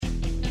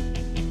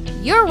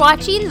You're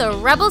watching the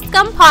Rebel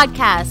Scum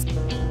Podcast.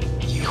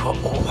 You are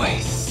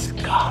always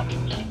scum.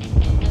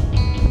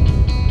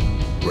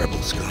 Rebel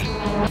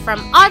Scum. From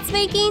odds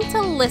making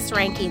to list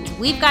rankings,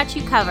 we've got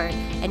you covered.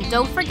 And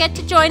don't forget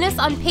to join us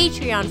on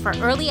Patreon for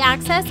early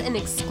access and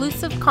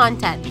exclusive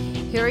content.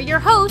 Here are your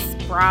hosts,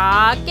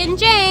 Brock and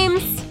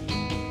James.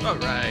 All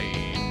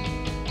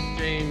right.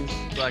 James,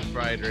 Black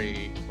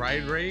Friday.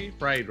 Friday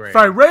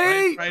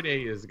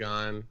is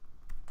gone.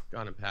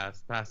 Gone and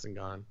past and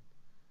gone.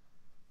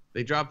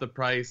 They dropped the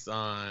price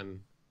on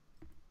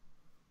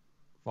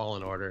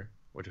Fallen Order,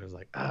 which was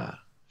like,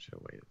 should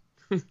have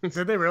waited.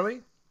 Did they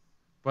really?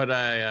 But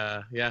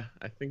I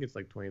think it's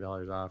like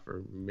 $20 off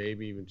or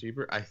maybe even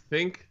cheaper. I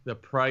think the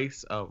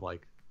price of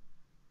like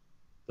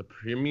the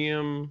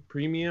premium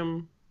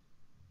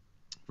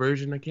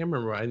version, I can't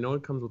remember. I know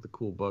it comes with a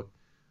cool book.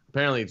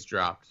 Apparently it's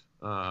dropped.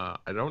 I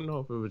don't know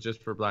if it was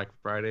just for Black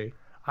Friday.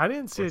 I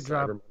didn't see it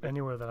drop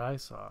anywhere that I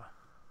saw.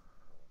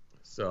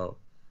 So,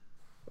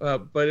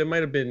 but it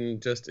might have been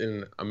just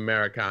in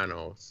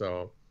Americano.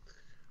 So,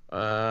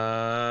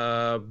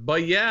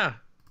 but yeah,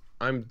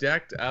 I'm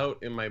decked out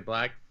in my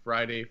Black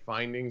Friday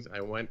findings. I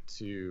went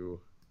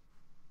to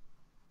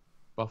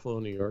Buffalo,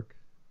 New York,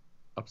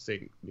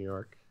 upstate New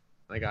York.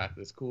 I got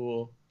this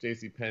cool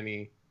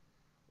JCPenney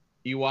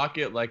Ewok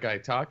It Like I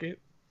Talk It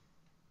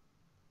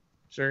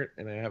shirt,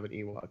 and I have an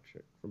Ewok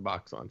shirt from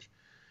Box Lunch.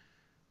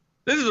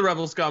 This is the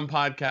Rebel Scum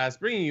Podcast,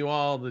 bringing you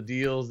all the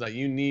deals that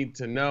you need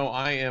to know.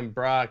 I am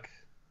Brock.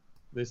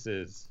 This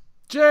is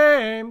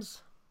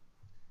James.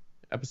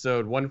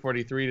 Episode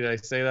 143. Did I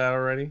say that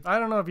already? I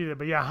don't know if you did,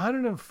 but yeah,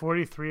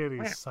 143 of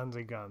these sons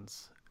of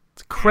guns.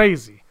 It's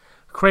crazy.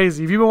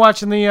 Crazy. Have you been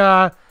watching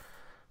the,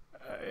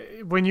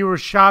 when you were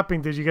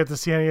shopping, did you get to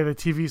see any of the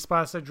TV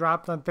spots that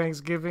dropped on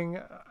Thanksgiving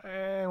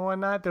and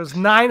whatnot? There's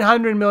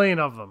 900 million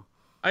of them.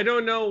 I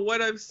don't know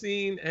what I've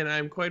seen, and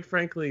I'm quite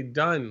frankly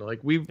done. Like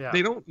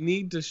they don't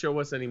need to show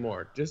us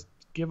anymore. Just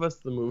give us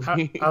the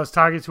movie. I was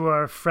talking to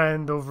our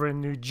friend over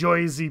in New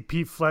Jersey,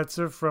 Pete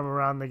Fletzer from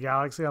Around the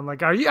Galaxy. I'm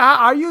like, are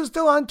you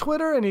still on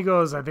Twitter? And he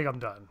goes, I think I'm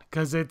done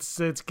because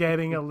it's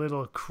getting a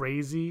little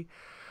crazy.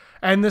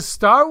 And the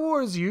Star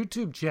Wars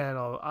YouTube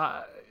channel,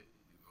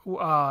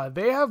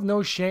 they have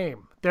no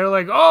shame. They're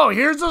like, oh,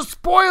 here's a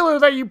spoiler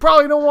that you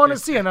probably don't want to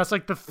see, and that's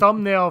like the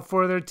thumbnail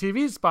for their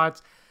TV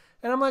spots.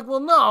 And I'm like, well,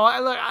 no,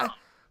 I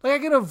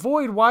can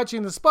avoid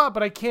watching the spot,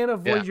 but I can't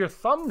avoid your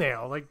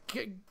thumbnail. Like,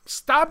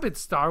 stop it,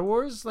 Star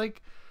Wars.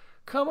 Like,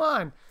 come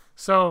on.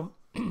 So,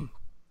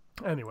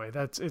 anyway,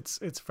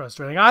 it's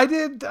frustrating. I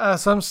did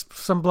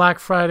some Black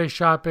Friday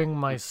shopping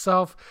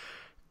myself.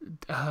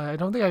 I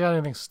don't think I got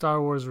anything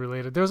Star Wars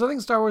related. There was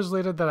nothing Star Wars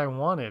related that I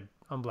wanted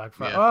on Black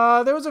Friday.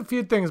 Yeah. There was a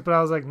few things, but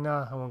I was like,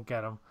 nah, I won't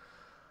get them.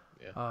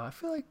 Yeah. I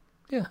feel like,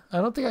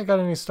 I don't think I got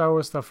any Star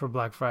Wars stuff for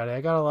Black Friday.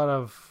 I got a lot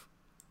of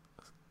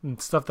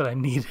stuff that I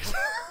needed.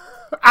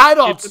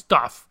 Adult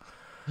stuff.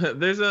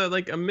 There's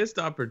a missed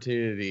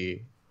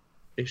opportunity.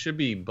 It should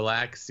be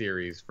Black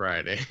Series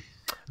Friday.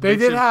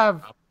 They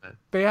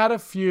had a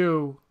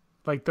few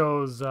like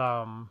those the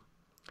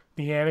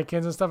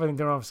Anakins and stuff. I think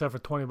they were on sale for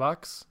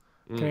 $20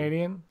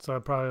 Canadian, so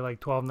probably like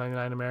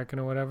 $12.99 American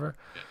or whatever.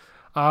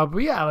 Yeah. But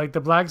yeah, like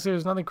the Black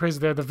Series, nothing crazy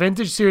there. The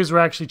vintage series were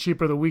actually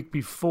cheaper the week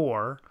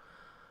before.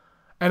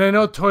 And I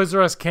know Toys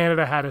R Us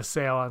Canada had a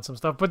sale on some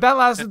stuff, but that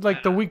lasted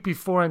like the week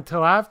before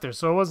until after,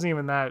 so it wasn't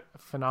even that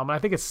phenomenal. I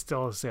think it's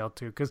still a sale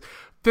too, because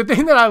the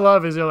thing that I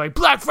love is they're like,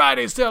 Black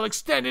Friday sale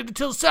extended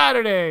until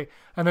Saturday,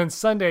 and then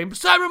Sunday,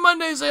 Cyber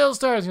Monday sale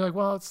starts. And you're like,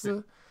 well,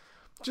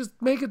 just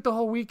make it the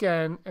whole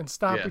weekend and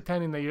stop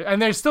pretending that you're...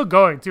 And they're still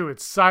going too.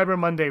 It's Cyber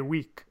Monday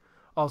week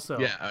also.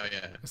 Yeah, oh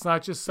yeah. It's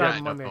not just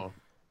Cyber Monday.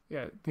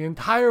 Yeah, the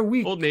entire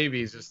week. Old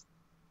Navy's just...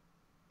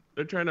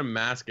 They're trying to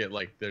mask it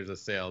like there's a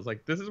sale. It's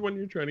like, this is when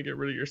you're trying to get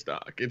rid of your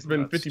stock. It's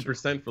been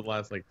 50% for the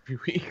last like few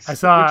weeks. I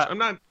saw. Which I'm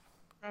not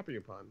happy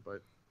upon,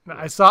 but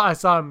I saw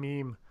a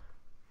meme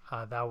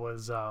that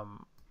was the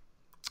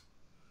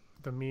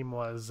meme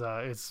was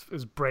it's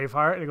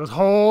Braveheart, and it goes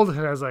hold, and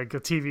it has like a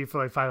TV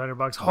for like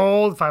 $500,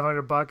 hold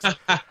 $500,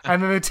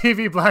 and then the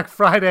TV Black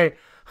Friday.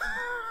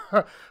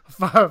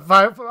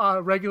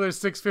 Regular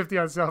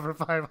 $650 on sale for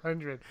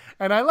 $500,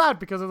 and I laughed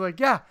because I was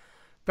like, yeah.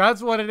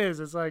 That's what it is.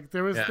 It's like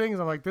there was things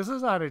I'm like, this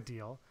is not a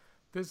deal.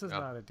 This is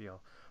not a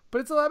deal.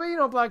 But it's a lot.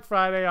 But Black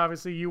Friday.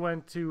 Obviously, you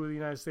went to the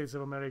United States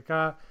of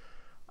America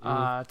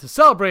to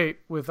celebrate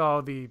with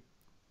all the.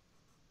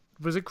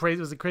 Was it crazy?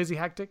 Was it crazy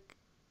hectic?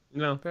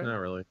 No, not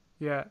really.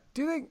 Yeah.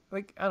 Do you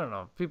think I don't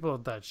know, people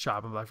that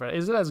shop on Black Friday,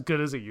 is it as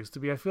good as it used to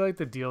be? I feel like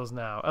the deals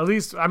now, at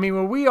least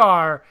where we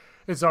are,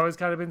 it's always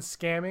kind of been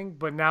scamming.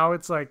 But now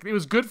it's like it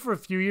was good for a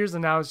few years,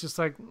 and now it's just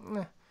like.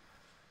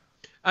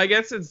 I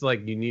guess it's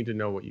like you need to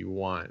know what you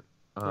want.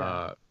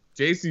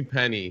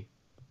 JCPenney,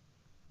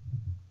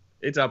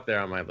 it's up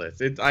there on my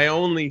list. I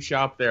only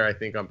shop there, I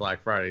think, on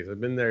Black Fridays. I've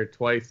been there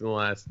twice in the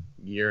last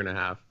year and a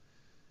half,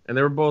 and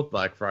they were both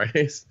Black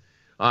Fridays.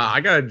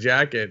 I got a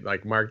jacket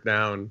like marked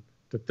down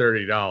to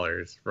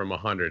 $30 from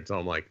 $100, so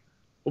I'm like,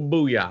 oh,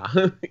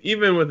 booyah!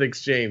 Even with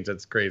exchange,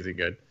 that's crazy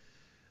good.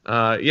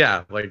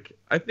 Yeah, like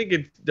I think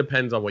it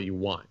depends on what you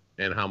want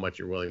and how much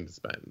you're willing to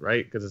spend,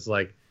 right? Because it's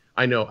like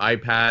I know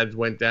iPads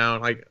went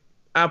down. Like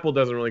Apple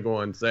doesn't really go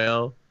on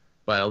sale,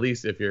 but at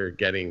least if you're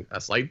getting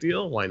a slight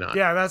deal, why not?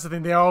 Yeah, that's the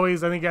thing. They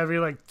always, I think every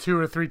like 2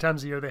 or 3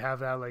 times a year, they have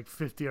that like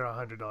 $50 or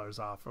 $100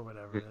 off or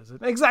whatever it is.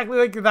 Exactly,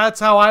 like that's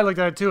how I looked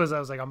at it too. Is I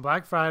was like, on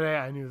Black Friday,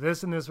 I knew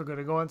this and this were going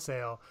to go on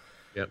sale.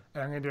 Yep.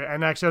 And I'm gonna do it.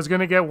 And actually, I was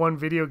gonna get one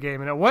video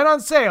game, and it went on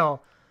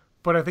sale,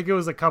 but I think it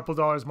was a couple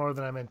dollars more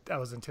than I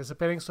was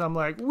anticipating. So I'm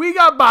like, we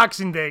got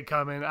Boxing Day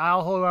coming.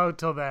 I'll hold out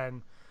till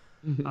then,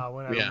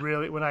 when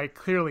I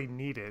clearly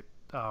need it.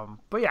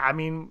 But yeah, I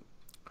mean,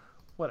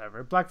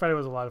 whatever. Black Friday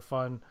was a lot of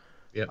fun.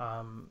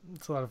 Yeah.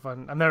 It's a lot of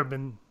fun. I've never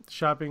been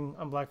shopping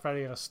on Black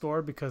Friday in a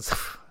store because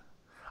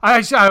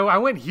I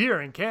went here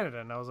in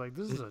Canada and I was like,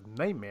 this is a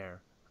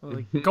nightmare. I was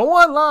like, go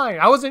online.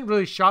 I wasn't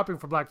really shopping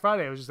for Black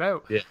Friday. I was just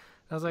out. Yeah.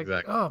 I was like,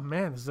 exactly. oh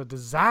man, this is a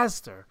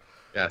disaster.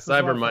 Yeah,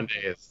 Cyber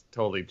Monday has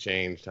totally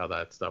changed how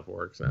that stuff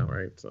works now,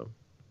 right? So.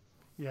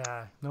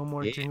 Yeah, no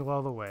more Jingle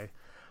All the Way.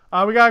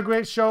 We got a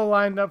great show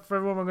lined up for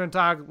everyone. We're going to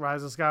talk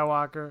Rise of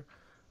Skywalker.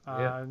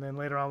 And then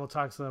later on we'll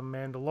talk some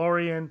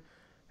Mandalorian.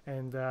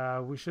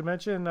 And we should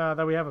mention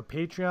that we have a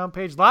Patreon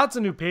page. Lots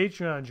of new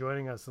Patreon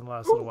joining us in the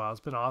last little while. It's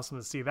been awesome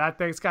to see that.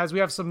 Thanks, guys. We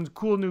have some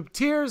cool new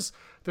tiers.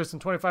 There's some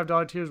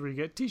 $25 tiers where you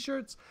get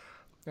T-shirts.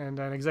 And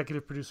an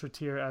executive producer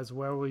tier as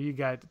well, where you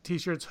get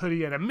T-shirts,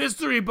 hoodie, and a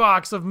mystery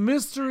box of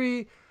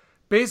mystery.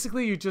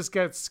 Basically, you just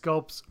get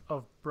sculpts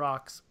of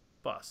Brock's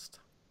bust.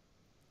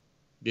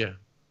 Yeah,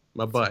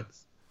 my butt.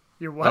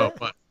 Your what? Oh,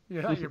 butt.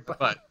 Yeah, your butt.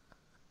 Butt.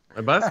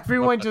 My bust?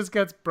 Everyone just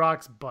gets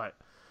Brock's butt.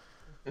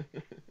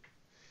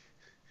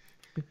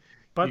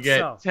 Butt you get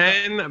self.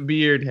 10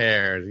 beard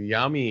hairs.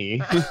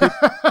 Yummy. All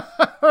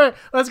right,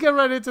 let's get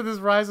right into this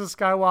Rise of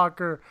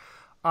Skywalker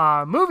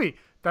movie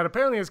that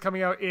apparently is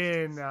coming out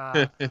in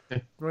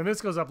when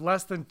this goes up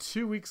less than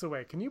 2 weeks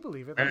away. Can you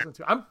believe it? Less than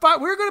 2. I'm fine.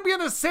 We're going to be in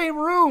the same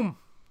room.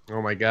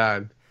 Oh my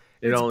God!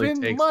 It's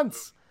been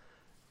months.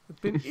 It's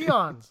been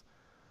eons.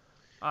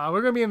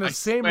 We're going to be in the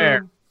same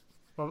room.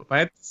 Well, if I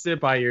have to sit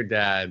by your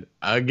dad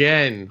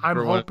again, I'm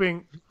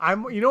hoping.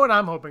 You know what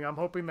I'm hoping? I'm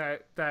hoping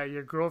that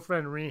your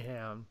girlfriend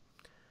Reham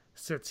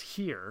sits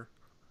here,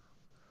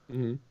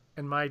 and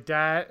my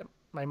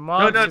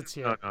mom sits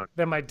here. No.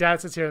 Then my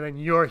dad sits here, and then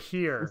you're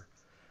here.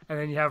 And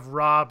then you have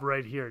Rob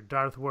right here,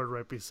 Darth Ward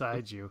right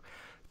beside you.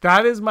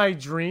 That is my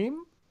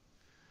dream.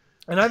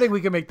 And I think we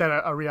can make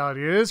that a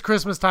reality. It is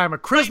Christmas time, a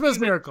Christmas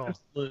miracle.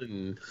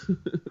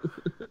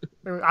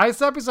 I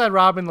sat beside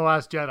Rob in The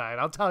Last Jedi,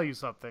 and I'll tell you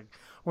something.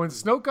 When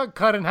Snoke got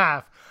cut in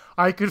half,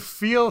 I could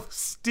feel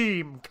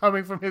steam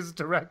coming from his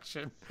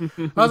direction.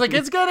 I was like,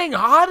 it's getting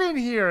hot in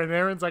here. And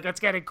Aaron's like, it's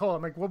getting cold.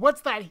 I'm like, well,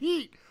 what's that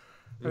heat?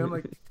 And I'm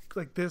like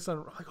this.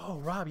 I'm like, oh,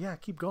 Rob, yeah,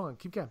 keep going.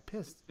 Keep getting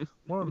pissed.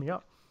 Warm me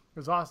up. It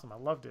was awesome. I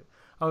loved it.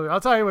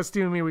 I'll tell you what,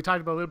 Steve and me, we talked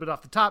about a little bit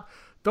off the top.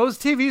 Those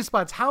TV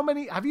spots, how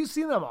many, have you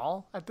seen them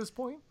all at this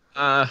point?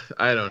 I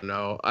don't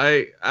know.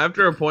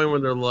 After a point where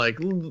they're like,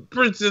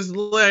 Princess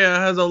Leia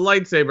has a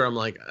lightsaber, I'm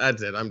like,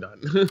 that's it, I'm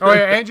done. Oh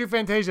yeah, Andrew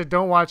Fantasia,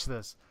 don't watch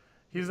this.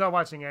 He's not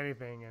watching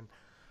anything. And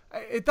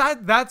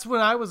that's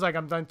when I was like,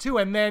 I'm done too.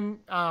 And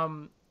then,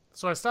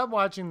 so I stopped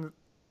watching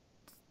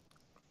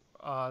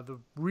the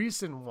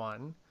recent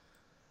one,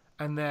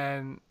 and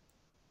then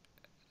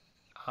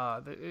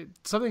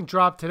something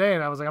dropped today,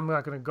 and I was like, I'm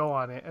not going to go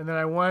on it. And then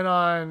I went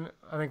on,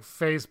 I think,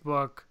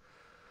 Facebook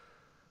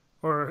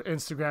or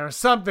Instagram or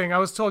something. I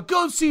was told,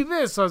 go see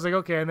this. So I was like,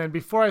 okay. And then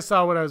before I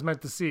saw what I was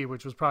meant to see,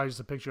 which was probably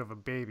just a picture of a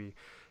baby,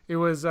 it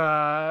was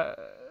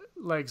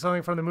like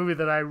something from the movie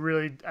that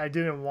I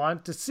didn't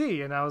want to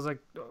see. And I was like,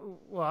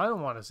 well, I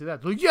don't want to see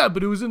that. Like, yeah,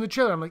 but it was in the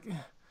trailer. I'm like, eh.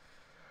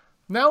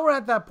 Now we're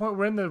at that point.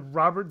 We're in the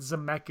Robert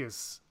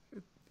Zemeckis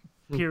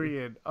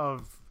period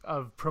of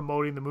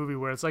promoting the movie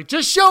where it's like,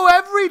 just show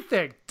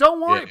everything.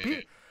 Don't worry.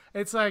 Yeah.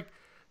 It's like,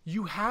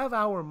 you have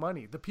our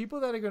money. The people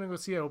that are going to go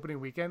see it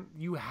opening weekend,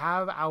 you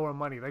have our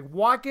money. Like,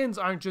 walk-ins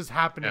aren't just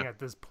happening at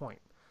this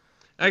point.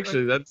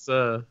 Actually, that's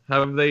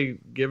have they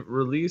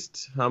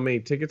released how many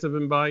tickets have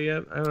been bought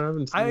yet? I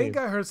haven't seen. I think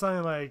I heard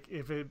something like,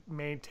 if it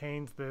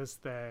maintains this,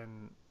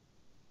 then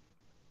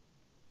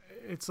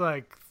it's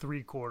like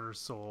 3/4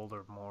 sold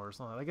or more or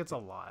something. Like, it's a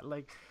lot.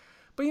 Like,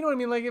 but you know what I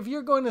mean? Like, if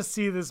you're going to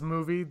see this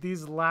movie,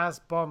 these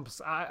last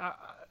bumps,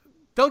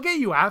 they'll get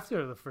you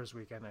after the first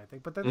weekend, I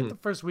think. But then at the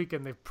first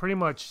weekend, they've pretty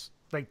much,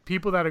 like,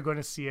 people that are going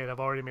to see it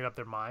have already made up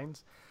their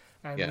minds.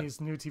 And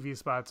these new TV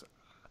spots,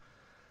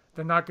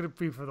 they're not going to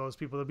be for those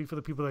people. They'll be for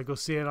the people that go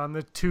see it on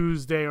the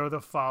Tuesday or the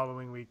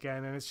following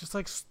weekend. And it's just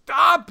like,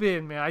 stop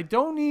it, man. I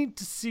don't need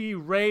to see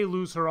Rey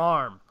lose her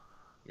arm.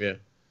 Yeah.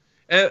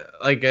 And,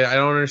 like, I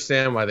don't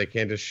understand why they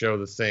can't just show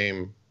the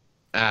same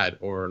ad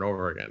over and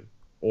over again.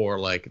 Or,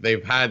 like,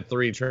 they've had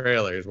 3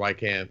 trailers. Why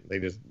can't they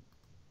just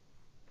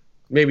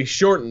maybe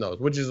shorten those,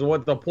 which is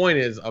what the point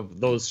is of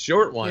those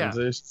short ones. Yeah.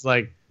 And it's just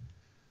like,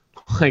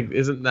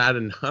 isn't that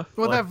enough?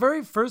 Well, that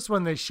very first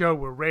one they showed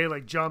where Rey,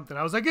 like, jumped, and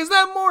I was like, is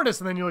that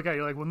Mortis? And then you look at it,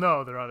 you're like, well,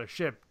 no, they're on a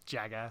ship,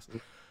 jackass.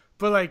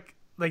 But, like,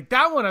 like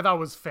that one I thought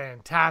was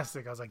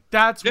fantastic. I was like,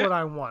 that's Yeah. what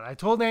I want. I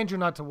told Andrew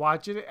not to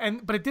watch it,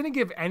 but it didn't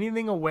give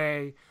anything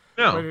away.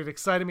 No. But it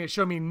excited me. It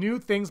showed me new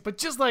things, but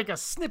just like a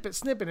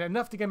snippet,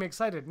 enough to get me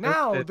excited.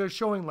 Now they're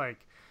showing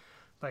like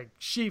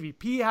Sheevy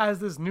P has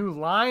this new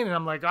line, and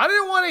I'm like, I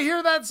didn't want to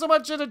hear that so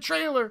much in a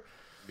trailer.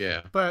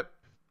 Yeah. But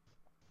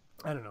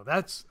I don't know.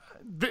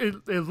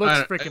 It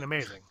looks freaking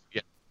amazing.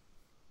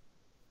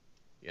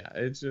 Yeah,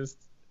 it's just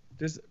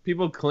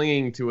people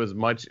clinging to as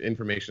much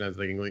information as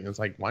they can glean. It's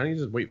like, why don't you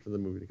just wait for the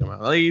movie to come out?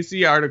 Like, you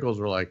see articles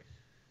where like,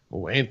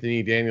 oh,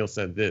 Anthony Daniels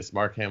said this,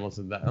 Mark Hamill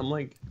said that. I'm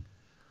like,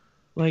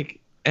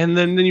 and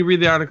then you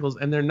read the articles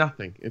and they're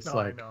nothing. It's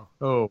like,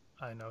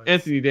 I know.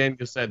 Anthony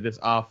Daniels said this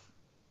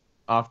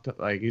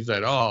like he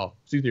said, oh,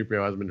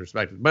 C-3PO hasn't been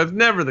respected, but it's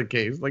never the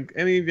case. Like,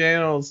 Anthony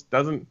Daniels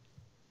doesn't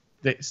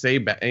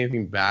say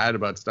anything bad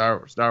about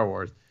Star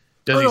Wars.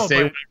 Does he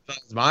say what's on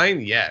his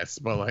mind? Yes,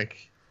 but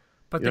like.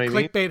 But the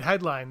clickbait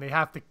headline, they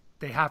have to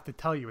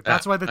tell you it.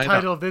 That's why the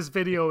title of this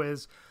video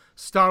is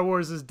 "Star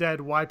Wars is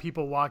Dead: Why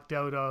People Walked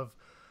Out of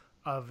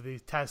the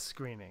Test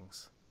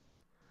Screenings."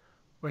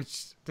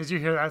 Which, did you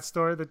hear that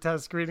story? The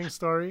test screening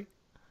story?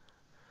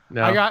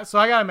 No. I got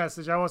a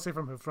message. I won't say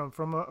from who.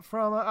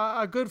 From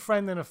a good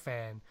friend and a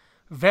fan.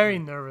 Very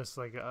nervous,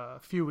 like a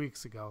few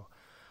weeks ago.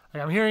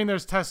 Like, I'm hearing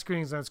there's test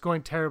screenings and it's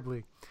going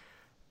terribly.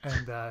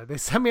 And they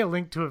sent me a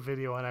link to a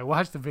video, and I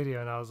watched the video,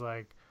 and I was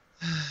like.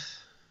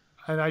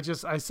 And I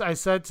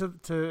said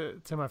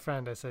to my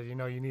friend, I said, you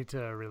need to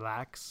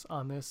relax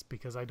on this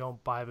because I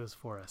don't buy this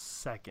for a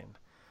second.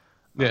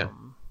 Yeah.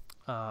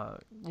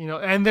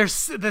 And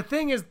the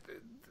thing is,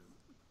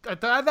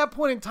 at that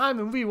point in time,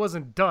 the movie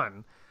wasn't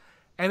done.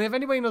 And if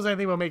anybody knows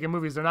anything about making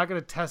movies, they're not going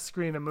to test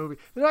screen a movie.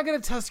 They're not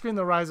going to test screen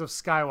The Rise of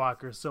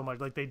Skywalker so much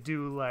like they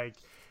do, like,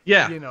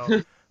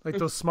 like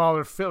those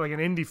smaller like an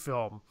indie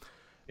film.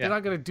 They're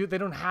not going to do. They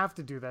don't have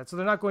to do that, so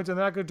they're not going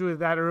to do it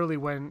that early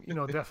when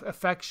the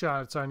effect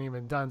shots aren't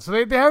even done.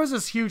 So there was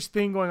this huge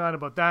thing going on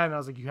about that, and I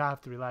was like, you have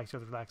to relax.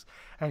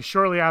 And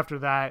shortly after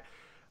that,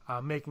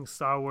 making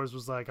Star Wars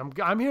was like,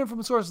 I'm hearing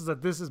from sources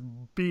that this is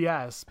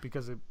BS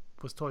because it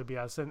was totally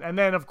BS. And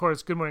then of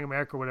course, Good Morning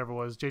America, or whatever it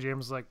was, J.J.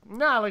 Abrams was like,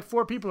 nah, like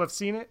 4 people have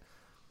seen it.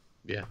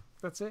 Yeah,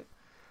 that's it.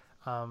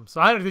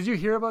 So I don't. Did you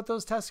hear about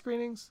those test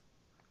screenings?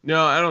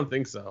 No, I don't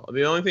think so.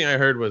 The only thing I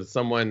heard was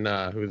someone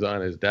who's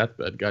on his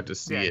deathbed got to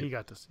see it. Yeah, he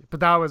got to see it. But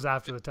that was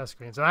after the test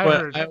screens. And I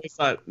always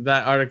thought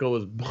that article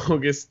was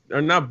bogus.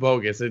 Or not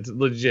bogus, it's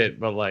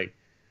legit. But, like,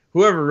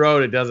 whoever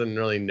wrote it doesn't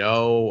really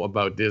know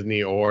about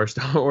Disney or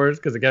Star Wars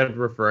because it kept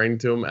referring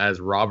to him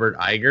as Robert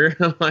Iger.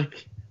 I'm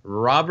like,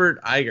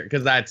 Robert Iger,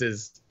 because that's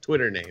his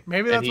Twitter name.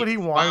 Maybe that's what he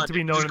wanted to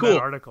be known in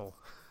that article.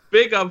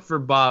 Big up for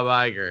Bob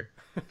Iger.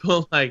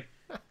 But, like,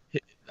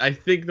 I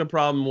think the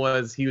problem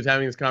was he was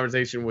having this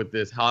conversation with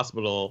this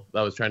hospital that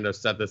was trying to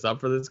set this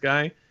up for this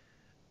guy,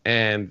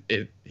 and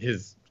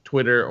his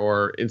Twitter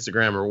or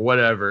Instagram or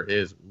whatever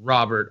is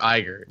Robert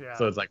Iger. Yeah.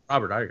 So it's like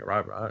Robert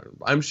Iger.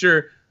 I'm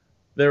sure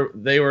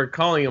they were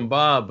calling him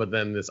Bob, but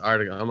then this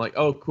article, I'm like,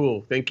 oh,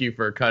 cool. Thank you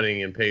for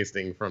cutting and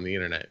pasting from the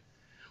internet,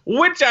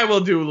 which I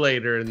will do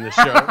later in the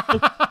show.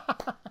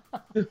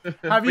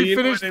 Have you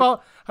finished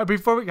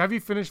Have you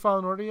finished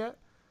Fallen Order yet?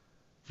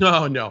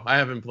 No, I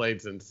haven't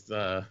played since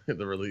the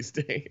release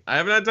date. I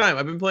haven't had time.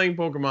 I've been playing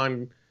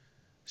Pokemon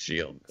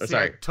Shield.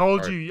 I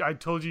told you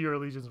your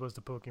allegiance was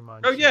to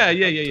Pokemon. Oh, Shield.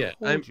 yeah.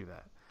 I told you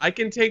that. I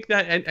can take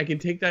that, and I can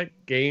take that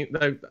game.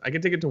 I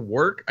can take it to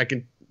work. I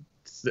can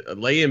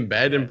lay in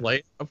bed and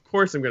play. Of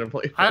course, I'm gonna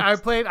play. I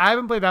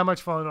haven't played that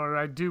much Fallen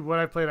Order. What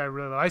I played, I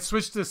really love. I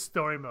switched to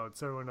story mode,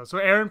 so everyone knows. So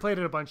Erin played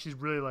it a bunch. She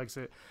really likes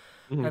it.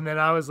 Mm-hmm. And then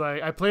I was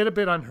like, I played a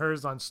bit on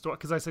hers on story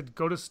because I said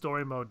go to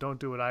story mode, don't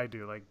do what I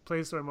do. Like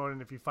play story mode,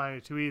 and if you find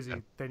it too easy,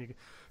 then you can.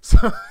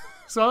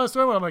 So on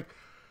story mode, I'm like,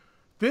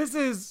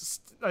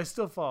 I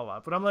still fall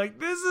off, but I'm like,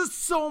 this is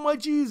so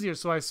much easier.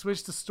 So I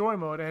switched to story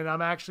mode, and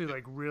I'm actually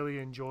like really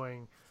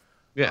enjoying.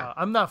 Yeah,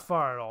 I'm not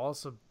far at all,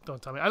 so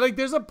don't tell me.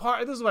 There's a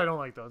part. This is what I don't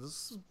like though.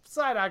 This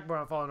side Akbar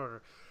on Fallen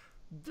Order.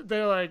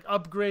 They're like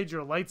upgrade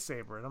your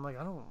lightsaber, and I'm like,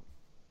 I don't.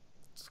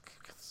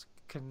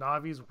 Can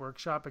Navi's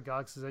workshop at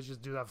Galaxy's Edge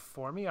just do that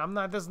for me? I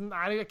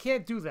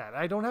can't do that.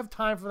 I don't have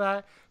time for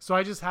that. So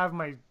I just have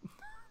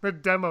the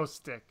demo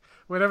stick,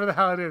 whatever the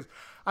hell it is.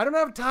 I don't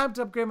have time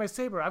to upgrade my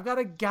saber. I've got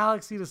a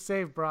galaxy to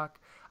save, Brock.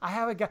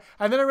 And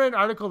then I read an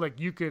article like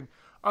you can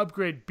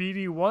upgrade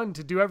BD1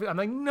 to do everything. I'm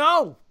like,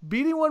 no,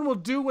 BD1 will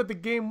do what the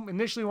game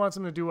initially wants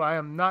him to do. I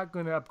am not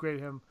going to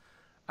upgrade him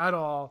at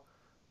all.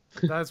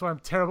 That's why I'm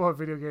terrible at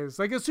video games.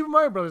 Like in Super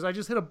Mario Brothers, I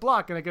just hit a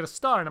block and I get a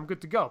star and I'm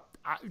good to go.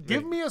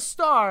 Give me a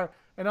star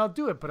and I'll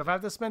do it. But if I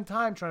have to spend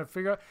time trying to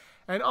figure out,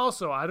 and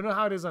also I don't know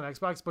how it is on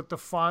Xbox, but the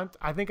font,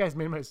 I think I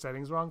made my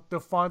settings wrong. The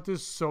font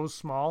is so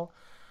small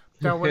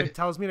that when it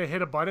tells me to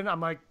hit a button, I'm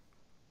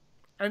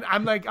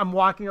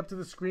walking up to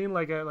the screen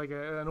like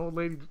an old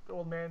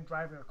man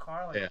driving a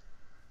car. Like,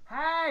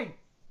 hey,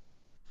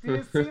 do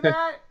you see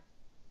that?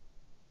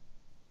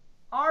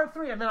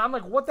 R3, and then I'm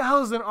like, what the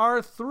hell is an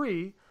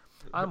R3?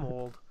 I'm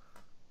old.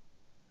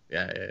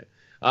 Yeah.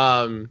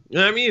 I mean,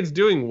 it's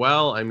doing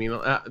well. I mean,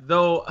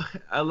 though,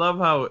 I love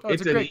how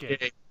it's it's a an great EA.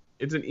 game.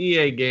 It's an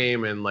EA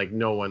game, and like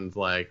no one's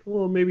like,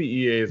 well, maybe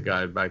EA's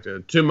got it back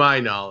to my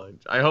knowledge.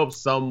 I hope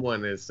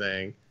someone is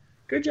saying,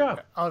 good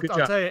job. I'll Good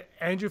job. tell you,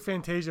 Andrew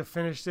Fantasia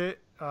finished it.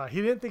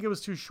 He didn't think it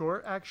was too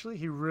short, actually.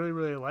 He really,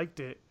 really liked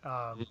it.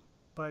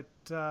 But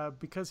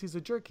because he's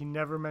a jerk, he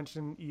never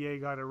mentioned EA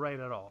got it right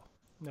at all.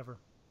 Never.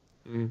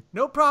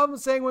 No problem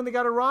saying when they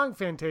got it wrong,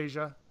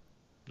 Fantasia.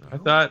 I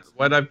thought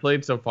what I've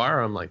played so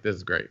far, I'm like, this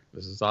is great.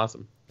 This is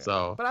awesome. Yeah.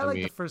 So, but I like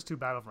mean, the first two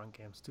Battlefront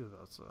games too,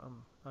 though. So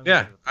I'm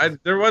yeah, good with this.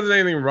 there wasn't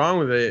anything wrong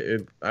with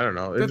it. I don't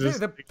know. It's just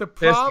the pissed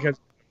problem. because-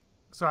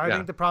 So I Yeah.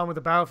 think the problem with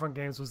the Battlefront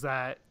games was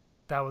that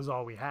was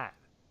all we had,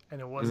 and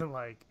it wasn't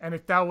like, and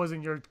if that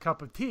wasn't your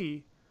cup of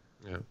tea,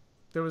 yeah.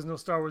 there was no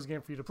Star Wars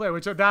game for you to play,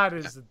 which that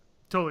is a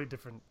totally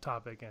different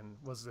topic and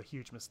was a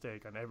huge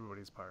mistake on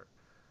everybody's part.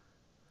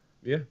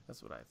 Yeah.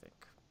 That's what I think.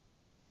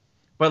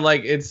 But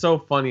like, it's so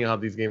funny how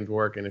these games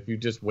work, and if you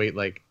just wait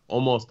like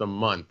almost a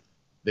month,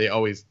 they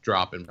always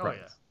drop in price.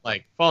 yeah.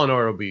 Like Fallen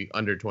Order will be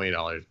under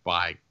 $20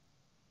 by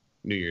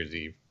New Year's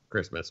Eve,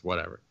 Christmas,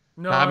 whatever.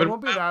 No, Haven't- it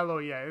won't be that low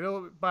yet.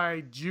 It'll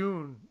by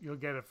June you'll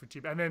get it for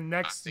cheap, and then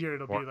next year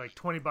it'll be more. like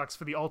 $20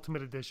 for the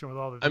Ultimate Edition with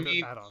all the I different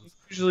mean, add-ons.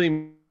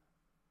 usually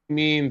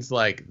means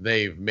like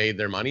they've made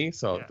their money.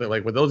 So Yeah.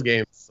 like with those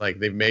games, like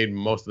they've made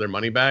most of their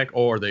money back,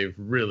 or they've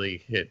really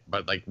hit.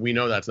 But like we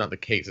know that's not the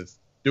case. It's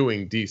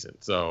doing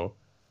decent. So.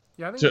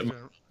 Yeah, I think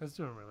to- it's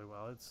doing really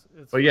well. It's.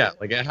 But yeah,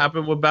 like it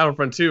happened with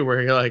Battlefront 2,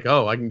 where you're like,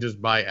 oh, I can just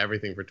buy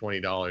everything for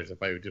 $20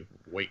 if I would just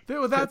wait.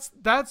 Well,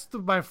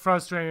 my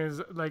frustrating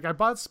is like I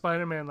bought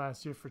Spider-Man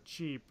last year for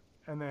cheap,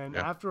 and then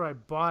Yeah. after I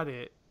bought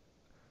it,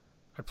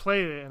 I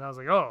played it and I was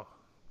like, oh,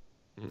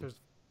 there's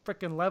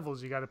freaking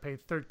levels you got to pay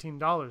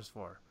 $13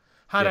 for.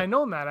 Had Yeah. I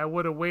known that, I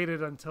would have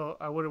waited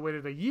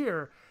a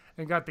year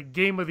and got the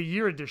Game of the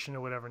Year edition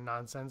or whatever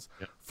nonsense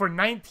for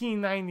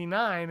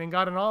 $19.99 and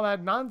gotten all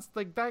that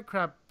like that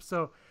crap.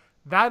 So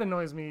that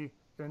annoys me.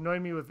 It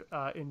annoyed me with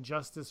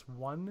Injustice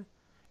 1.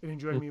 It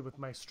annoyed me with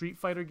my Street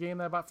Fighter game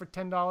that I bought for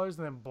 $10,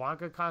 and then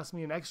Blanca cost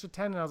me an extra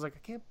 $10, and I was like, I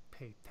can't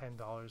pay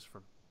 $10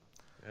 for.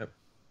 Yep.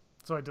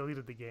 So I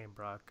deleted the game,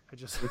 Brock. I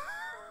just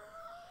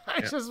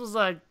just was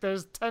like,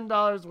 there's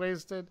 $10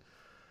 wasted.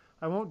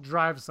 I won't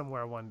drive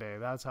somewhere one day.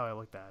 That's how I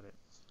looked at it.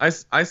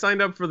 I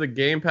signed up for the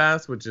Game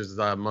Pass, which is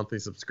a monthly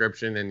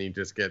subscription, and you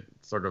just get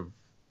sort of,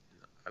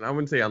 and I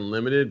wouldn't say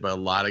unlimited, but a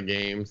lot of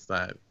games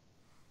that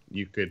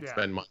you could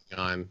spend money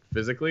on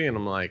physically. And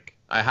I'm like,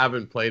 I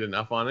haven't played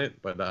enough on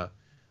it, but I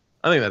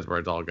think that's where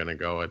it's all gonna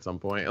go at some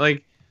point.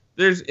 Like,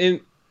 I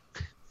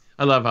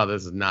love how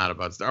this is not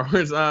about Star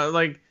Wars.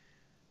 Like,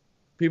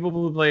 people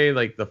who play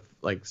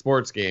like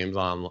sports games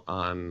on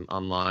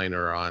online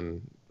or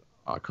on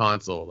a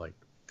console, like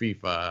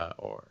FIFA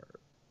or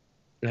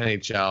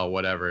NHL,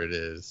 whatever it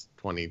is,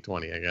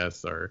 2020, I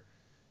guess, or,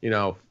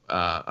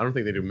 I don't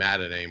think they do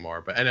Madden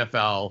anymore, but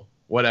NFL,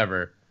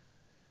 whatever.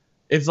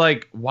 It's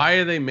like, why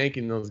are they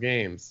making those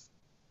games?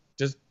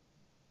 Just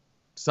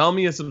sell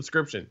me a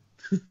subscription.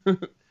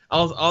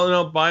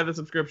 I'll buy the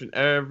subscription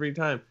every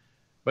time.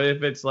 But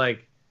if it's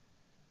like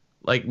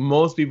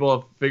most people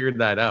have figured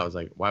that out, it's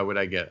like, why would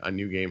I get a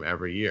new game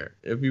every year?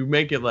 If you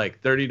make it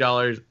like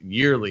 $30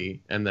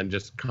 yearly and then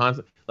just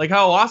constant, like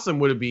how awesome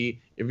would it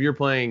be if you're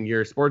playing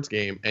your sports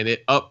game and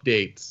it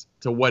updates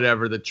to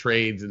whatever the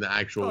trades in the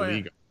actual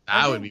league are?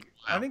 That would be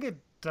wild. I think it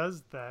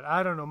does that.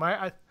 I don't know.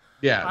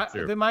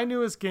 My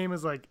newest game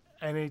is like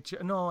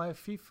NHL. No, I have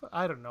FIFA.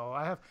 I don't know.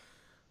 I have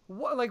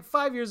like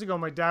 5 years ago,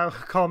 my dad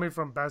called me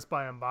from Best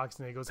Buy unboxing.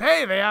 And he goes,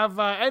 "Hey, they have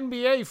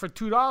NBA for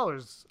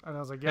 $2." And I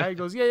was like, "Yeah." He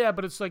goes, "Yeah,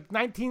 but it's like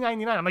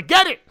 $19.99." I'm like,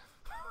 "Get it!"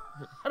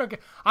 I don't care.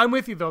 I'm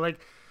with you though. Like,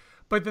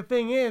 but the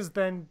thing is,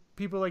 then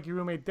people like your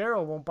roommate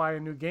Daryl won't buy a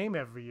new game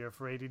every year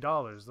for $80.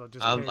 They'll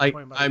just pay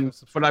 $20 I'm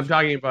subscription.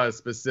 talking about a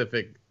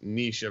specific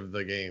niche of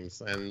the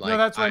games, and like No,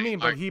 that's what I mean.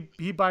 But he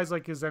buys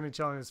like his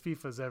NHL and his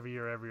FIFAs every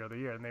year, every other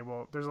year, and they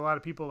won't. There's a lot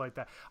of people like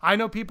that. I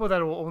know people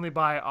that will only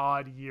buy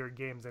odd year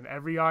games, and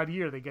every odd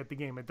year they get the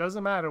game. It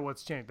doesn't matter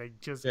what's changed; they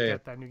just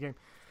get that new game.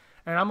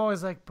 And I'm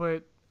always like,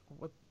 but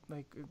what?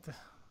 Like,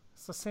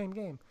 it's the same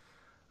game.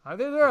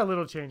 There are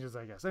little changes,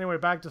 I guess. Anyway,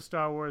 back to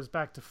Star Wars,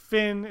 back to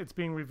Finn. It's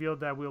being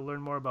revealed that we'll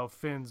learn more about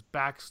Finn's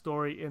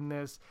backstory in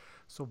this.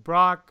 So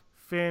Brock,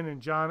 Finn,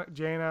 and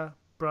Jaina,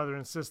 brother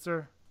and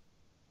sister.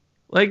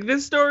 Like,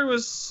 this story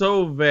was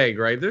so vague,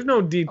 right? There's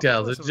no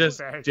details. course It's it was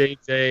just vague.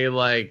 JJ,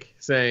 like,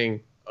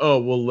 saying, oh,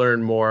 we'll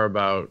learn more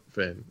about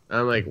Finn.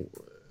 I'm like,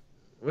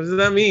 what does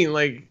that mean?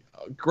 Like,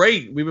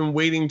 great. We've been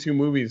waiting 2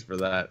 movies for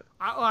that.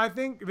 I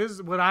think this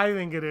is what I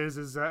think it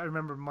is I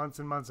remember months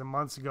and months and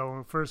months ago when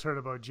we first heard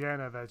about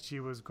Jaina that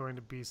she was going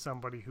to be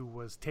somebody who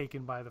was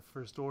taken by the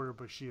First Order,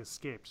 but she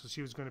escaped. So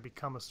she was going to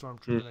become a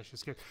stormtrooper and she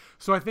escaped.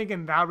 So I think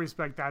in that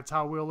respect, that's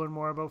how we'll learn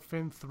more about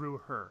Finn, through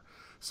her.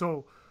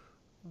 So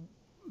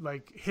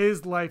like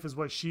his life is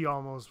what she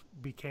almost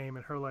became,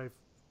 and her life,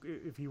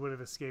 if he would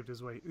have escaped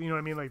his way, you know what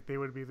I mean? Like they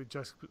would be the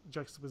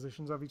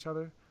juxtapositions of each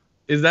other.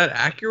 Is that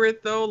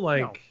accurate, though?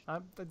 Like,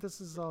 No, this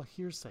is all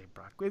hearsay,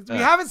 Brock. We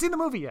haven't seen the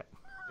movie yet.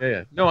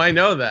 Yeah. No, I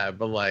know that,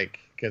 but like,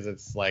 because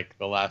it's like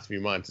the last few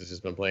months, it's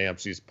just been playing up.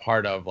 She's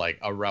part of like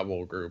a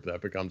rebel group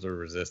that becomes a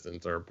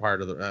resistance or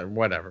part of the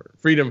whatever.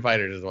 Freedom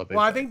fighters is what they.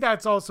 Well, say. I think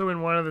that's also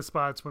in one of the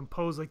spots when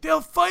Poe's like,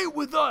 they'll fight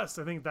with us.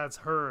 I think that's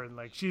her, and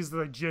like she's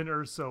the Jyn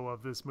Erso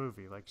of this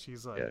movie. Like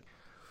she's like,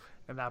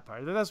 in that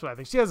part. That's what I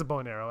think. She has a bow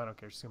and arrow. I don't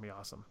care. She's gonna be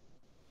awesome.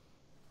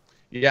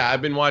 Yeah,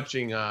 I've been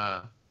watching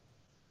The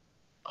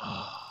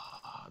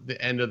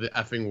End of the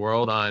Effing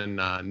World on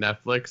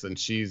Netflix, and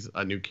she's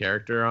a new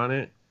character on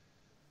it.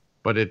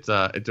 But it's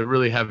a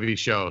really heavy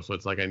show, so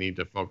it's like I need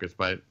to focus.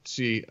 But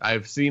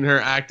I've seen her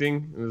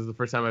acting. This is the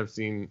first time I've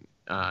seen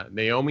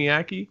Naomi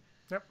Ackie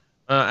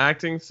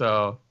acting.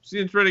 So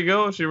she's pretty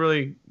good. She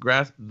really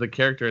grasped the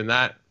character in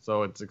that.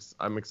 So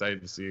I'm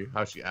excited to see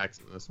how she acts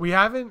in this. We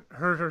haven't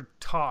heard her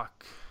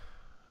talk,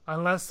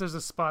 unless there's a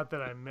spot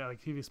that I missed,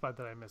 like TV spot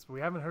that I missed. But we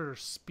haven't heard her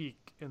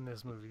speak in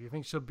this movie. Do you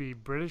think she'll be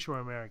British or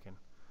American?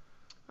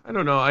 I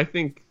don't know. I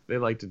think they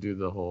like to do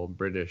the whole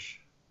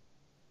British.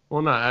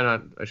 Well, I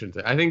shouldn't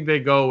say. I think they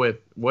go with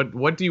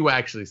what do you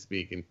actually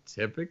speak, and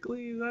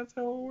typically that's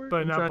how it works.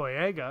 But not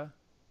Boyega.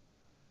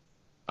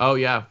 Oh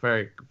yeah,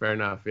 fair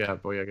enough. Yeah,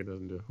 Boyega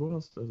doesn't do it. Who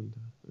else doesn't do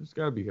it? There's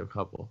got to be a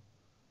couple.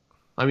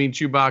 I mean,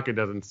 Chewbacca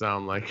doesn't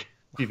sound like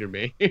Peter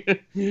May.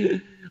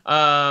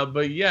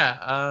 But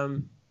yeah.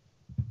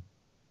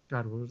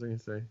 God, what was I gonna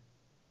say?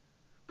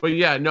 But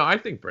yeah, no, I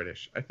think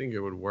British. I think it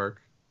would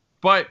work.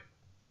 But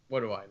what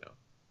do I know?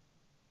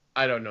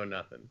 I don't know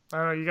nothing. I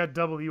don't know. You got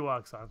double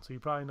Ewoks on, so you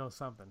probably know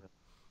something.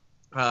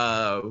 Did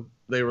you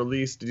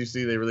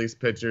see they released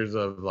pictures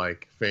of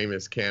like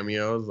famous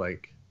cameos,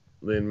 like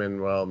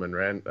Lin-Manuel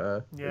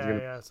Miranda?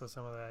 Yeah, I saw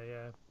some of that,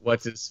 yeah.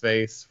 What's his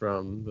face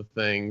from the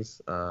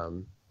Things?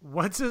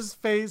 What's his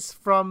face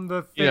from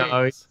the Things? You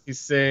know, he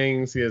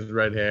sings, he has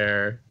red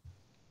hair.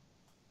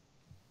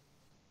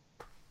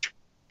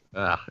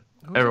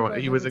 Everyone,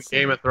 he was in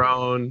Game of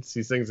Thrones,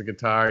 he sings a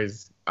guitar,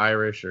 he's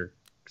Irish or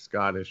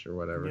Scottish or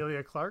whatever.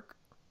 Emilia Clarke?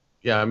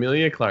 Yeah,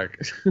 Emilia Clarke.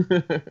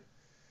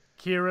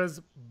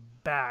 Kira's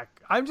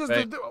back. I'm just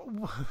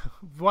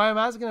why I'm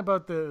asking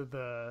about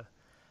the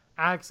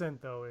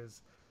accent though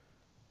is,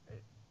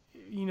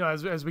 you know,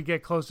 as we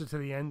get closer to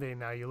the ending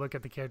now, you look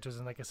at the characters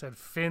and like I said,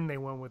 Finn, they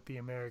went with the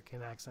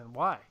American accent.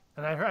 Why?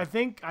 And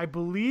I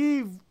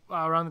believe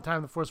around the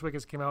time The Force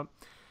Awakens came out,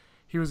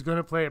 he was going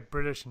to play it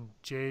British, and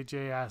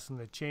JJ asked him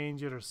to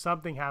change it, or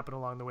something happened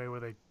along the way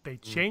where they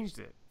changed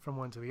it from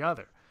one to the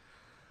other.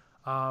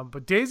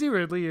 But Daisy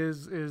Ridley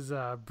is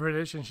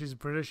British, and she's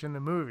British in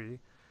the movie.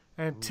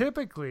 And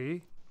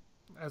typically,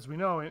 as we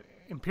know,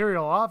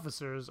 Imperial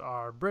officers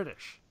are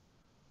British.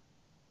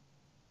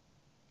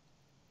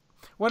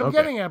 What I'm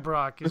getting at,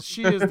 Brock, is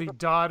she is the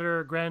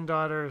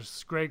granddaughter,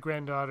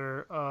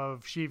 great-granddaughter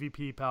of Sheevy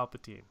P.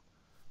 Palpatine.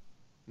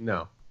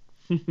 No.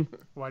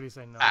 Why do you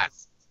say no?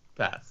 Pass.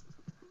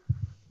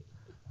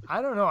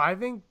 I don't know. I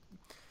think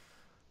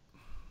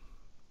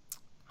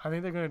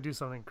they're going to do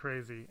something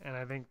crazy, and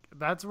I think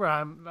that's where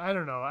I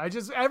don't know.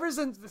 Ever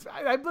since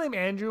I blame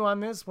Andrew on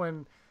this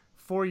when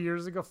 4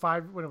 years ago,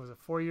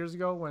 4 years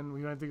ago when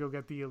we went to go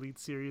get the Elite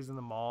series in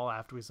the mall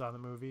after we saw the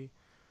movie.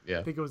 Yeah.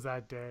 I think it was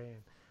that day.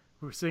 And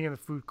we were sitting in the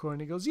food court,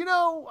 and he goes,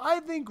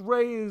 I think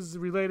Rey is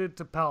related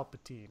to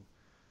Palpatine.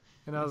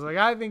 And I was like,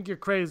 I think you're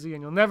crazy,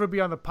 and you'll never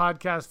be on the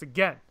podcast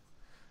again.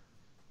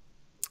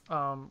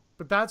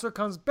 But that's what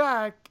comes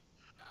back,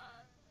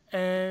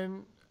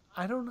 and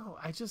I don't know.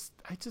 I just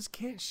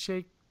can't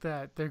shake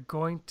that they're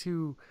going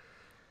to,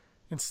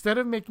 instead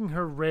of making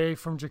her Rey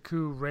from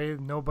Jakku,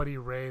 nobody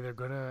Rey, they're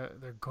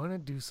gonna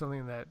do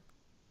something that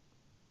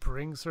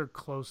brings her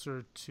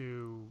closer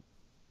to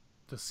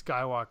the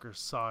Skywalker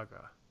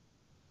saga.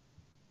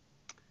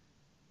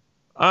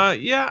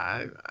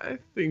 Yeah, I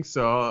think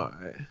so.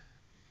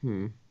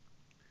 The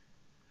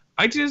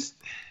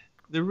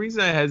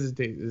reason I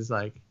hesitate is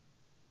like,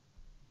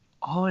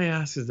 all I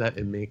ask is that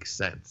it makes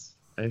sense.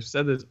 I've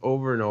said this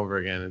over and over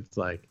again. It's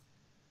like,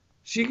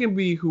 she can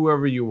be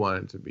whoever you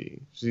want it to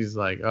be. She's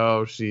like,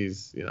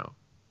 she's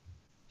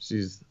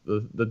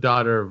the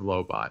daughter of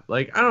Lobot.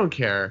 Like, I don't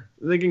care.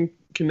 They can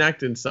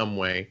connect in some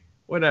way,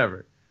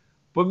 whatever.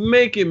 But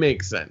make it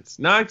make sense.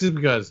 Not just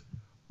because,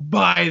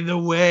 by the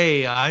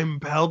way, I'm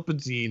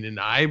Palpatine and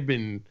I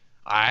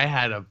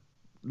had a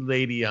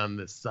lady on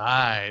the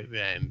side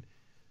and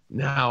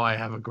now I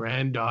have a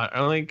granddaughter.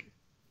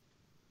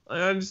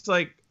 I'm just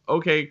like,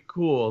 okay,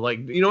 cool.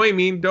 Like, you know what I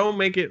mean? Don't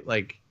make it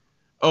like,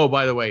 oh,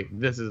 by the way,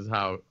 this is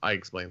how I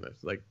explain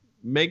this. Like,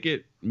 make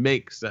it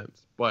make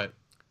sense. But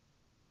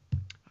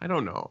I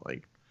don't know.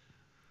 Like,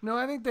 no,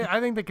 I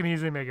think they can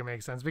easily make it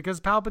make sense because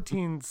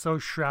Palpatine's so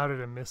shrouded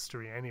in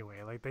mystery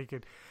anyway. Like they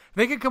could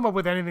come up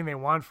with anything they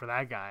want for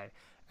that guy,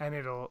 and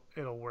it'll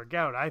work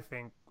out. I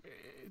think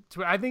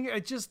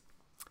it just.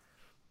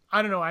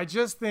 I don't know. I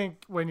just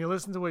think when you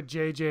listen to what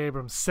J.J.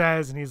 Abrams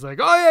says, and he's like,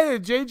 "Oh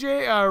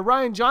yeah,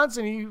 Ryan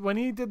Johnson. When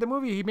he did the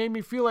movie, he made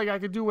me feel like I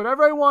could do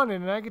whatever I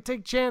wanted, and I could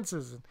take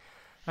chances,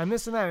 and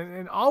this and that.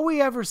 And all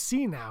we ever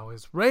see now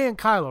is Rey and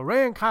Kylo,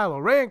 Rey and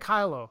Kylo, Rey and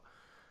Kylo.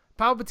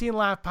 Palpatine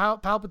laugh,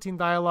 Palpatine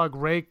dialogue.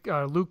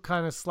 Luke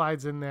kind of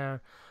slides in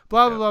there.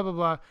 Blah blah blah blah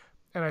blah.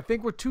 And I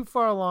think we're too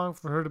far along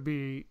for her to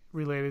be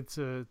related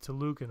to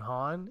Luke and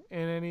Han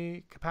in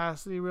any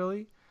capacity,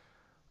 really,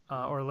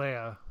 or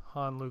Leia,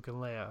 Han, Luke, and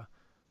Leia.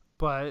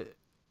 But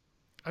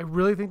I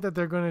really think that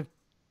they're going to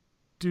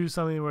do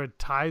something where it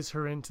ties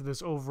her into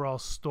this overall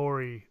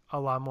story a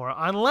lot more.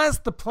 Unless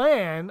the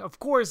plan, of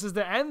course, is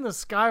to end the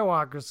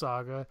Skywalker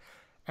saga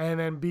and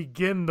then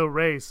begin the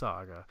Rey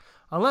saga.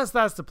 Unless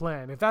that's the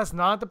plan. If that's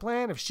not the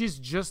plan, if she's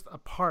just a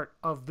part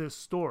of this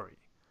story,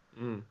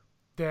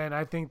 then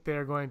I think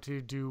they're going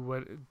to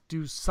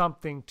do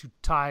something to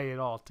tie it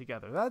all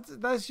together.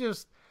 That's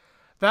just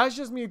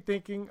me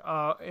thinking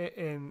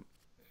in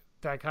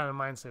that kind of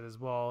mindset as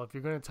well. If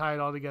you're going to tie it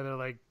all together,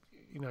 like,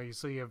 you know, you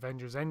see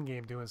Avengers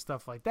Endgame doing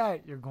stuff like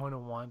that, you're going to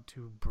want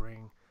to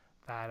bring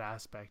that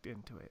aspect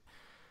into it.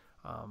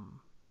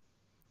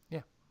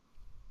 Yeah.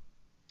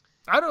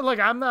 I don't like.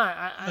 I'm not.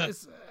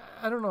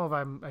 I don't know if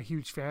I'm a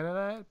huge fan of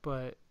that,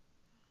 but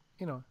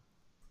you know.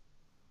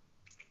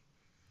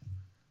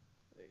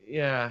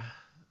 Yeah.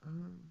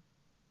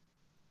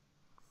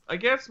 I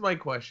guess my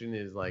question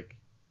is, like,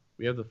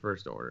 we have the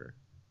First Order,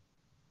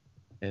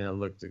 and it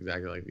looks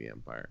exactly like the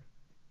Empire.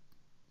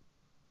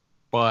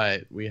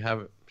 But we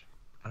haven't,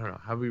 I don't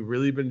know, have we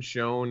really been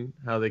shown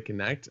how they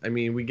connect? I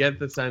mean, we get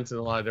the sense in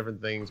a lot of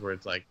different things where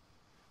it's like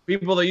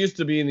people that used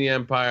to be in the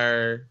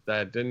Empire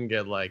that didn't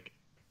get, like,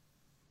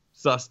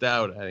 sussed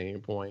out at any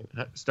point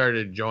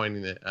started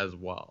joining it as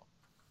well.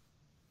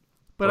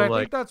 But I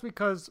think that's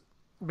because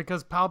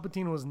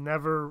Palpatine was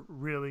never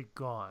really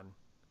gone.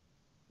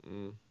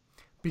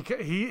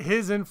 Because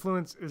his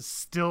influence is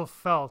still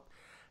felt,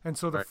 and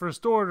so the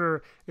First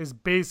Order is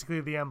basically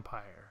the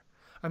Empire,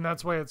 and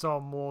that's why it's all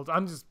mold.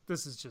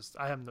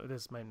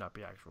 This might not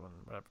be actual,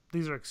 whatever.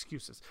 These are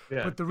excuses.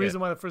 Yeah, but the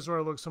reason why the First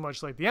Order looks so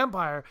much like the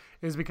Empire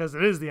is because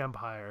it is the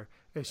Empire.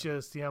 It's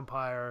just the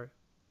Empire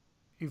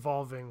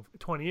evolving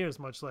 20 years,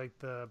 much like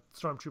the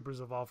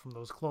Stormtroopers evolved from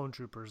those clone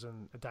troopers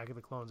in Attack of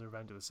the Clones and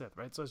Revenge of the Sith,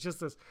 right? So it's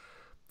just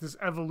this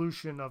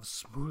evolution of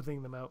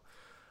smoothing them out.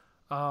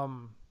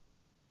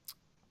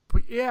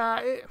 But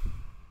yeah,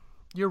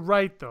 you're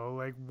right though.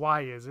 Like,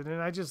 why is it?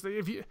 And I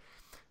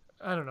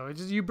don't know. It's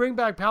just, you bring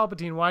back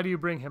Palpatine. Why do you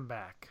bring him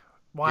back?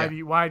 Why do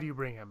you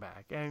bring him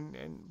back?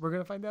 And we're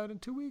gonna find out in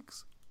 2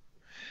 weeks.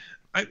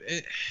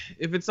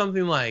 If it's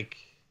something like,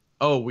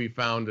 oh, we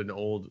found an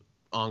old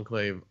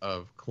enclave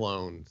of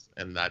clones,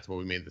 and that's what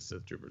we made the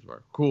Sith Troopers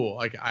for. Cool.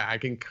 Like, I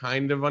can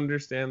kind of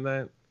understand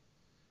that.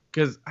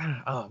 Because,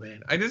 oh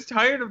man, I'm just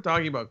tired of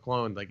talking about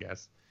clones, I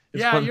guess.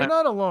 You're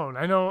not alone.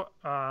 I know.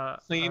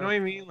 So you know what I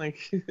mean?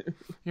 Like,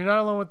 you're not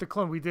alone with the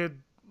clone. We did,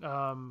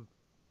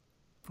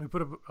 we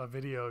put a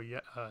video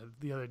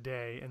the other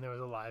day, and there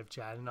was a live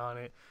chat, and on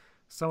it,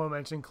 someone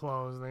mentioned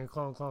clones, and then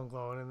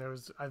clone, and there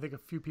was, I think, a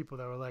few people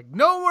that were like,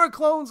 no more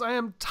clones. I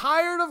am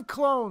tired of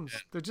clones.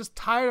 They're just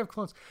tired of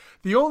clones.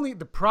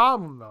 The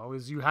problem, though,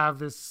 is you have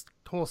this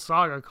whole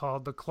saga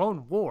called the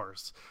Clone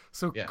Wars.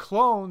 So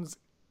clones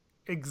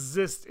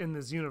exist in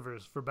this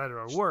universe for better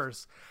or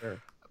worse. Sure.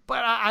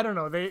 But I don't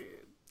know.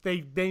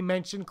 They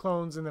mention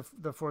clones in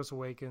the Force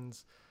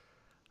Awakens.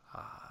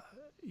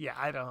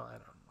 I don't know.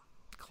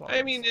 Clones.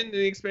 I mean, in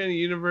the expanded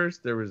universe,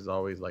 there was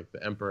always, like,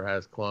 the Emperor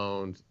has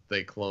clones.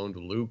 They cloned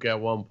Luke at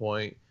one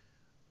point.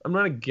 I'm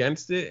not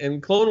against it,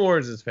 and Clone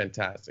Wars is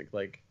fantastic.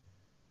 Like,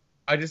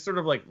 I just sort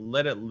of, like,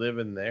 let it live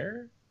in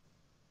there.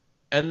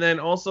 And then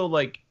also,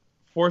 like,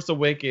 Force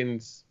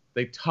Awakens,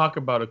 they talk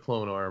about a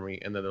clone army,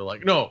 and then they're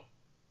like, no,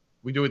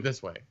 we do it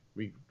this way.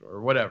 We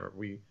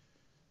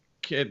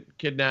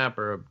kidnap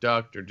or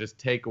abduct or just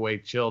take away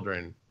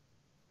children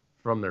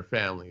from their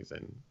families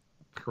and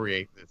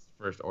create this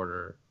First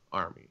Order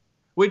army.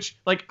 Which,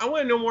 like, I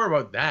want to know more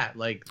about that.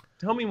 Like,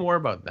 tell me more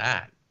about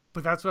that.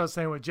 But that's what I was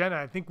saying with Jenna.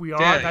 I think we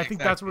are. I think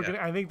that's what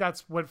I think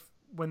that's what,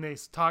 when they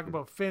talk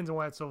about Finn's and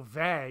why it's so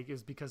vague,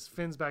 is because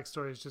Finn's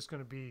backstory is just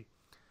going to be,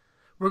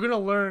 we're going to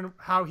learn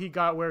how he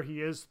got where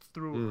he is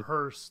through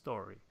her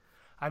story.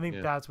 I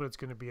think that's what it's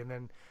going to be, and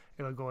then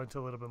it'll go into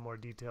a little bit more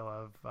detail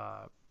of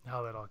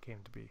how that all came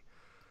to be.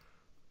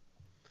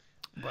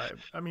 But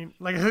I mean,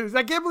 like,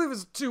 I can't believe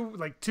it's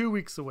 2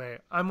 weeks away.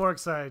 I'm more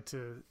excited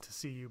to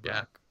see you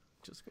back.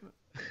 Just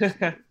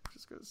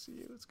gonna see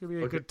you. It's gonna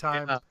be a good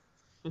time.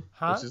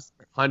 Huh? It's just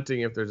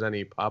hunting if there's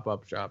any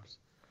pop-up shops.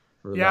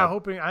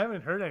 Hoping. I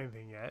haven't heard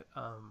anything yet.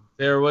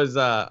 There was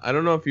I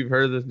don't know if you've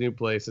heard of this new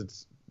place.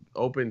 It's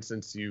open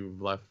since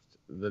you've left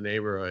the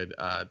neighborhood.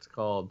 It's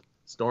called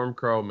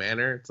Stormcrow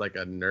Manor. It's like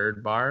a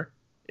nerd bar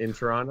in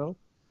Toronto.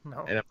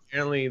 No. And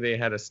apparently they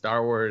had a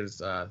Star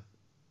Wars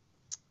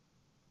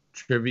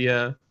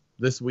trivia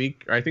this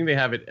week. Or I think they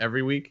have it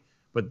every week,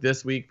 but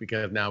this week,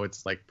 because now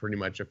it's like pretty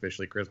much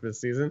officially Christmas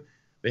season,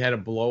 they had a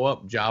blow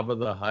up Jabba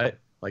the Hutt,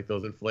 like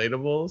those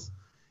inflatables,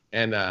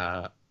 and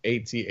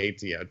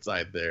AT-AT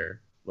outside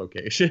their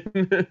location.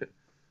 I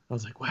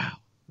was like, wow.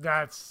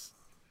 That's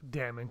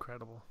damn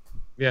incredible.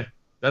 Yeah.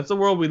 That's the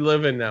world we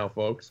live in now,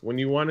 folks. When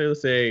you want to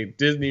say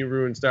Disney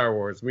ruined Star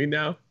Wars, we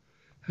now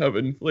have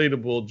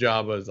inflatable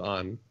Jabbas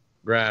on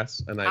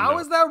grass, and How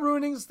is that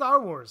ruining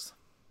Star Wars?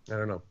 I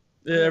don't know.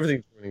 Yeah,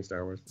 everything's ruining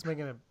Star Wars. It's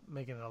making it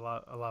a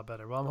lot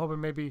better. Well, I'm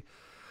hoping maybe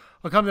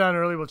I'll come down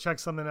early. We'll check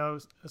something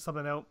out.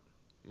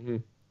 Mm-hmm.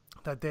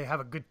 That they have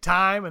a good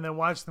time, and then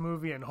watch the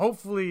movie, and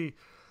hopefully,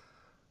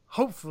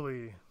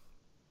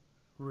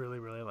 really,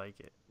 really like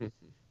it.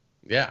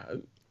 Yeah,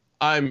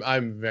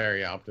 I'm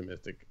very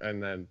optimistic,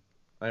 and then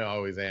I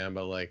always am,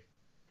 but like,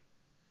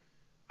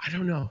 I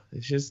don't know.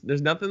 It's just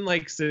there's nothing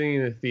like sitting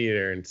in a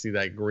theater and see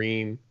that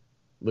green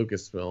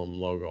Lucasfilm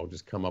logo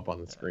just come up on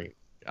the screen.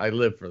 I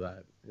live for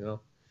that, you know.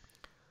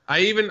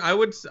 I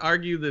would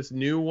argue this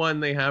new one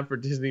they have for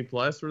Disney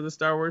Plus for the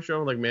Star Wars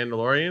show, like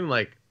Mandalorian,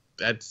 like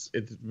it's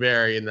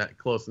very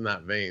close in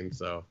that vein.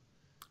 So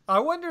I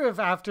wonder if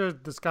after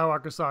the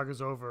Skywalker saga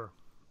is over,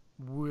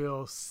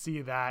 we'll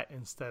see that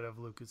instead of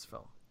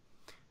Lucasfilm.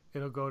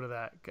 It'll go to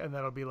that, and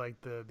that'll be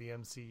like the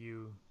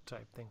MCU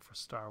type thing for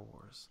Star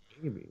Wars.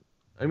 Maybe.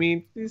 I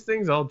mean, these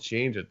things all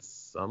change at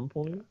some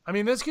point. I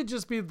mean, this could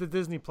just be the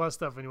Disney Plus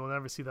stuff, and you will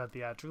never see that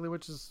theatrically,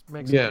 which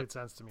makes great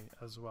sense to me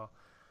as well.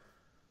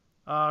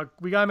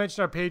 We gotta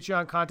mention our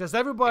Patreon contest.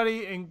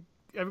 Everybody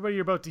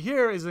you're about to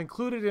hear is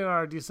included in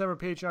our December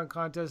Patreon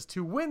contest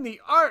to win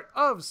the Art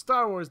of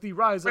Star Wars: The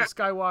Rise of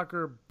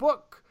Skywalker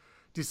book,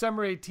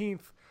 December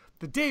 18th,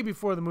 the day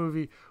before the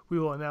movie. We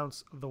will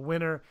announce the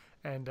winner,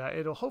 and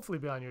it'll hopefully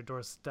be on your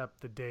doorstep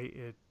the day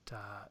it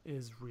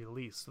is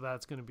released. So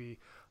that's going to be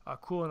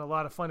cool and a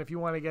lot of fun. If you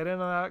want to get in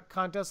on that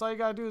contest, all you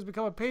got to do is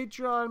become a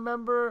Patreon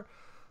member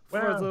for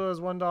as little as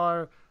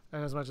 $1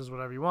 and as much as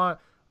whatever you want.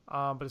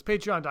 But it's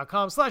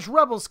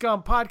patreon.com/Rebel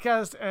Scum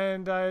Podcast,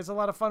 and it's a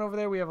lot of fun over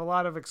there. We have a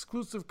lot of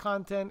exclusive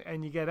content,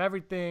 and you get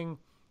everything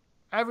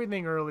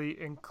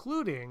early,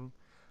 including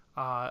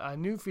a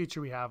new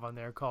feature we have on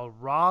there called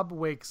Rob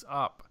Wakes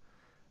Up.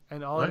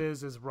 And all it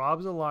is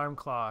Rob's alarm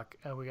clock,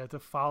 and we get to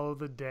follow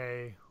the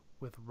day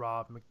with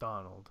Rob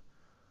McDonald.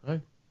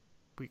 Right.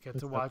 We get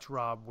to watch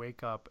Rob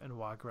wake up and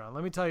walk around.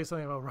 Let me tell you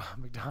something about Rob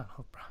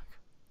McDonald, Brock.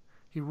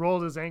 He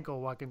rolled his ankle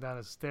walking down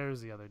his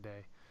stairs the other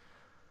day.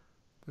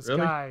 This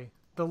guy,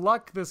 the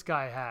luck this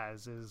guy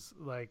has is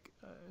like...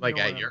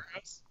 at your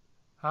house?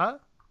 Huh?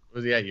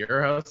 Was he at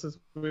your house this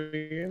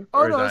weekend?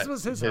 Oh, no, this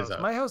was his house.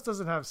 My house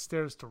doesn't have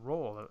stairs to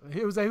roll.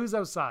 He was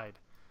outside.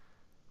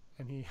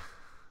 And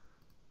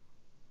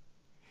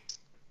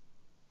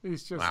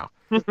he's just... Wow.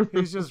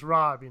 he's just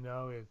Rob, you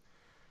know.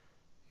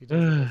 He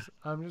does this.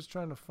 I'm just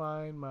trying to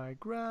find my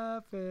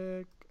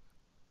graphic.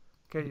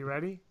 Okay, you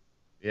ready?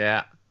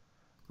 Yeah.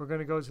 We're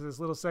going to go to this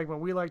little segment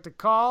we like to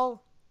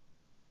call...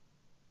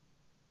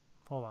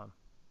 Hold on.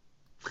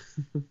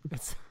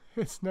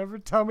 It's Never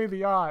Tell Me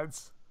the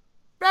Odds.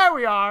 There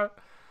we are.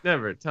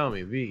 Never tell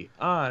me the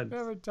odds.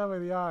 Never Tell Me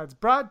the Odds.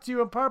 Brought to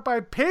you in part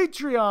by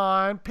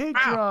Patreon.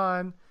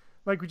 Patreon.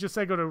 Like we just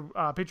said, go to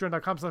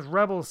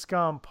patreon.com/Rebel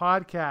Scum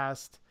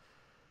Podcast.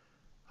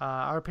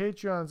 Our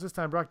Patreons this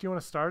time. Brock, do you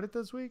want to start it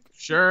this week?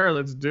 Sure,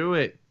 let's do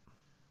it.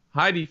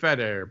 Heidi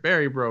Feder,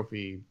 Barry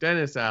Brophy,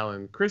 Dennis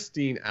Allen,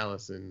 Christine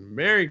Allison,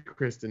 Mary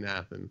Kristen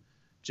Athen,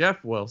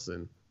 Jeff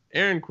Wilson,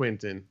 Aaron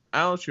Quinton,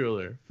 Al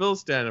Schuler, Phil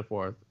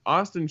Staniforth,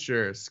 Austin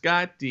Schur,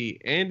 Scott D,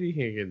 Andy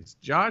Higgins,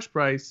 Josh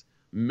Price,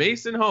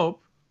 Mason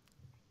Hope,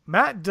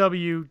 Matt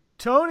W,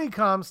 Tony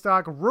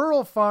Comstock,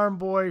 Rural Farm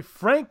Boy,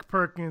 Frank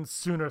Perkins,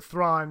 Sooner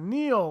Thrawn,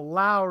 Neil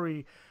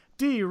Lowry,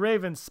 D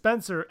Raven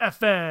Spencer,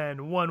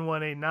 FN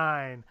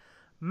 1189,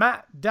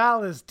 Matt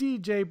Dallas,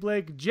 DJ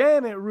Blake,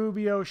 Janet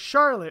Rubio,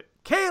 Charlotte,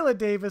 Kayla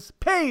Davis,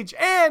 Paige,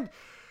 and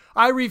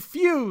I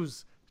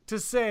refuse to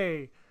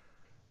say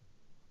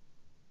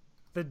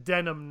the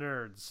Denim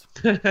Nerds.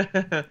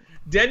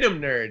 Denim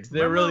Nerds.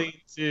 They're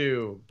really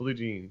into blue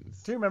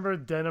jeans. Do you remember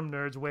Denim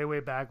Nerds way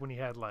back when he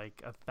had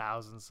like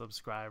 1,000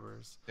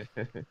 subscribers?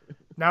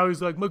 Now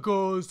he's like, my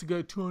goal is to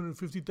get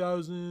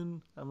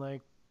 250,000. I'm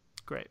like,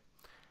 great.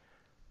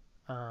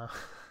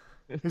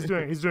 He's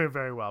doing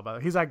very well, by the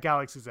way. He's at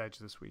Galaxy's Edge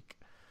this week.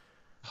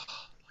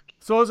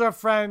 So is our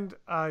friend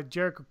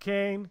Jericho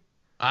Kane.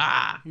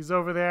 He's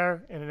over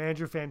there in an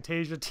Andrew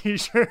Fantasia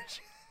t-shirt,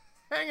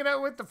 hanging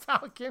out with the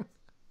Falcon.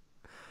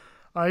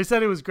 He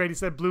said it was great. He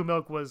said blue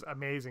milk was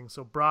amazing.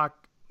 So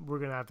Brock, we're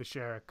gonna have to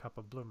share a cup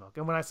of blue milk.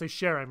 And when I say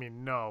share, I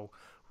mean no.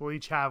 We'll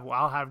each have.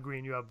 I'll have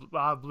green. I'll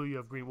have blue. You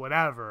have green.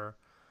 Whatever.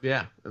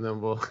 Yeah, and then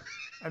we'll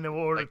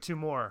order 2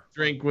 more.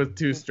 Drink with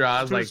 2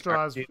 straws. 2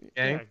 straws. Yeah,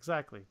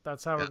 exactly.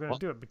 That's how we're gonna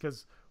do it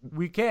because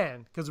we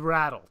can because we're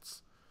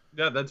adults.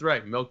 Yeah, that's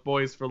right. Milk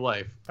boys for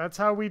life. That's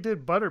how we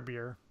did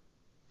butterbeer.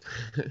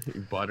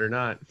 Butter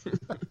not.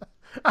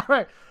 All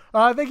right.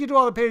 Thank you to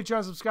all the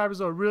Patreon subscribers.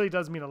 Though it really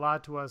does mean a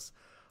lot to us.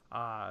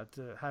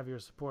 To have your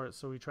support,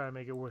 so we try to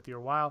make it worth your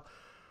while.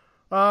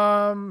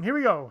 Here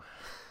we go.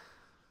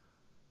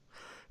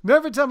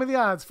 Never Tell Me the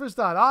Odds. First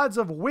thought, odds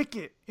of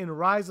Wicket in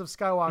Rise of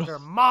Skywalker.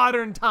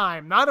 Modern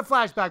time. Not a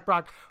flashback,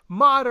 Brock.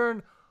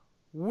 Modern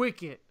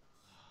Wicket.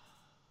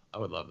 I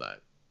would love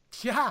that.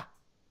 Yeah.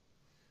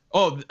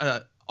 Oh,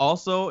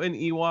 also in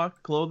Ewok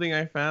clothing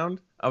I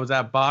found. I was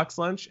at Box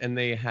Lunch, and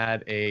they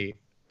had a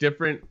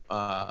different,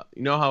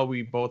 you know how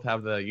we both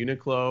have the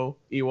Uniqlo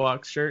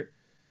Ewok shirt?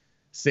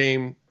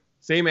 same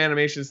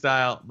animation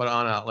style, but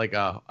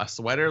on a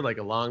sweater, like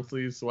a long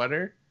sleeve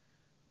sweater,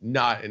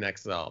 not an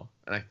XL.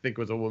 And I think it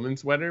was a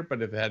woman's sweater,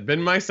 but if it had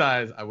been my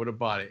size, I would have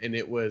bought it, and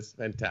it was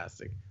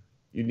fantastic.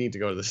 You need to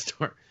go to the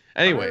store.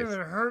 Anyways, I haven't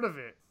even heard of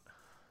it.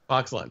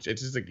 Box Lunch.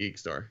 It's just a geek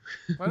store.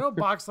 I know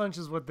Box Lunch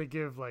is what they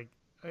give, like,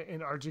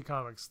 in Archie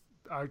comics.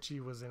 Archie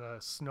was in a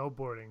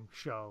snowboarding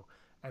show,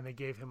 and they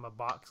gave him a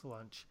box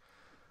lunch.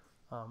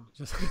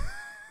 Just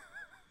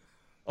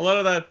A lot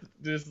of that,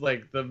 just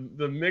like the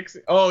mix.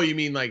 Oh, you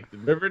mean like the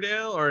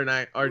Riverdale or an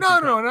Archie?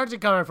 No, an Archie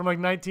comic from like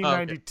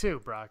 1992, oh,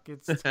 okay. Brock.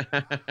 It's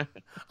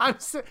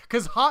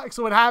because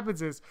So what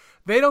happens is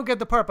they don't get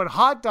the part, but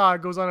Hot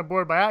Dog goes on a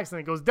board by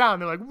accident. It goes down.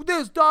 They're like,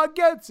 this dog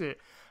gets it,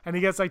 and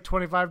he gets like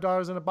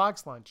 $25 in a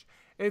box lunch.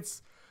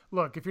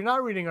 Look, if you're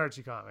not reading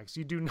Archie comics,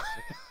 you do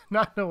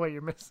not know what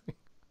you're missing.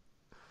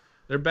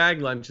 They're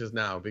bag lunches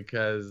now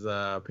because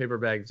paper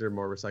bags are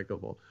more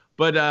recyclable.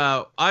 But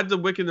Odds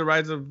of Wicked: The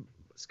Rise of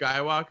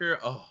Skywalker.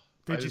 Oh,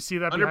 did you see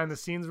that behind the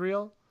scenes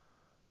reel?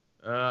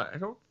 I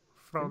don't.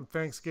 From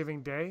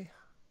Thanksgiving Day.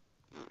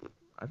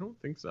 I don't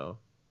think so.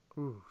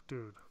 Ooh,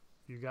 dude,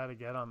 you got to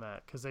get on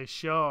that because they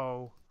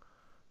show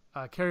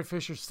Carrie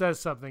Fisher says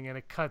something and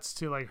it cuts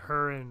to like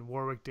her and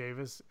Warwick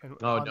Davis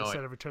and on the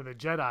set of Return of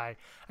the Jedi,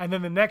 and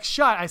then the next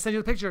shot, I sent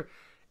you the picture,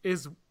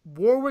 is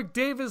Warwick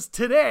Davis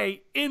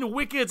today in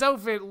Wicked's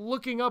outfit,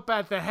 looking up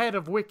at the head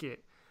of Wicked,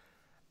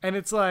 and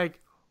it's like.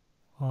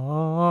 So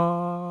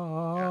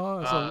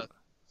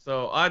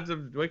Odds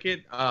of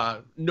Wicked,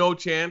 no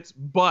chance,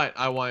 but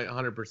I want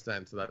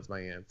 100%, so that's my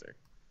answer.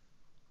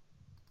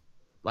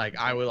 Like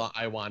I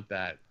want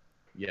that.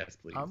 Yes,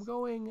 please. I'm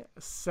going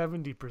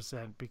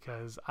 70%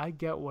 because I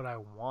get what I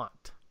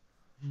want.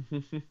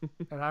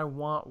 And I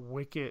want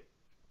Wicked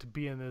to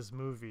be in this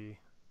movie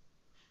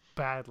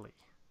badly.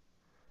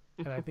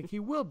 And I think he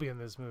will be in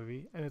this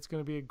movie, and it's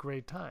going to be a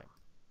great time.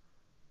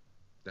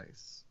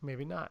 Nice.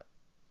 Maybe not.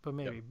 But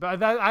maybe, yep.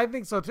 But I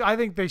think so too. I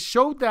think they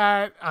showed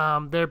that.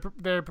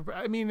 They're.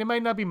 I mean, it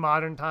might not be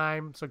modern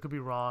time, so it could be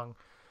wrong.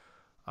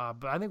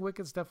 But I think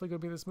Wicked's definitely going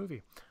to be in this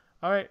movie.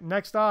 All right,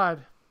 next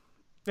odd.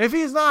 If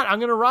he's not, I'm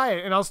going to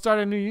riot, and I'll start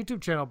a new YouTube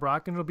channel,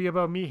 Brock, and it'll be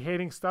about me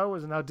hating Star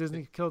Wars and how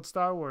Disney killed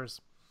Star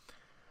Wars.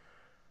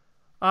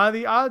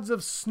 The odds of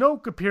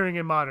Snoke appearing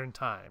in modern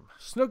time.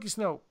 Snooky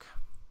Snoke.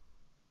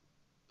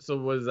 So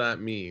what does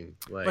that mean?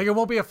 Like it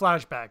won't be a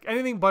flashback.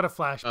 Anything but a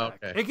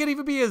flashback. Okay. It could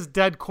even be his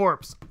dead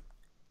corpse.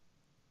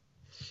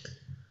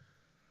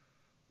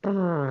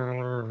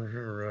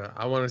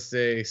 I want to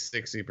say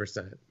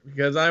 60%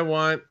 because I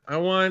want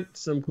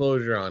some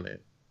closure on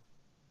it.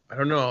 I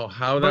don't know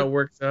how that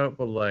works out,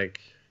 but like,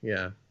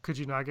 yeah. Could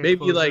you not get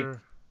maybe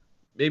closure?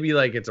 maybe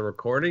like it's a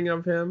recording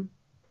of him?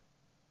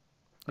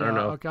 I don't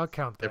know. Okay, I'll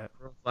count that.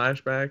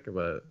 Flashback,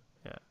 but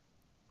yeah.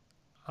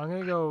 I'm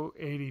gonna go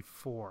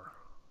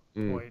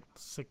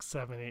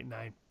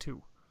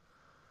 84.67892.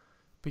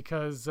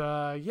 Because,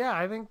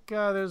 I think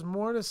there's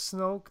more to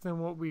Snoke than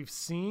what we've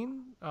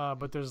seen,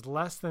 but there's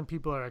less than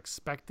people are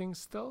expecting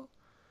still.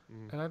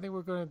 And I think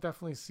we're going to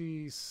definitely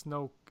see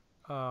Snoke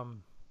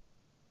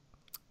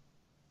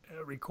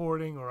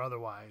recording or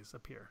otherwise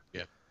appear.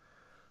 Yeah.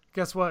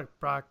 Guess what,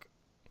 Brock?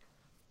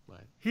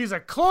 What? He's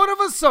a clone of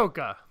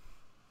Ahsoka.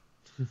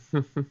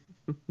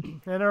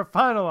 And our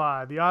final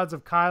odd, the odds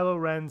of Kylo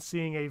Ren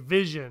seeing a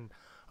vision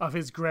of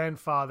his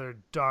grandfather,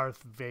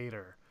 Darth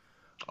Vader.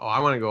 Oh,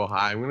 I want to go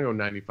high. I'm going to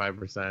go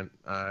 95%.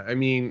 I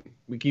mean,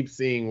 we keep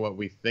seeing what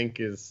we think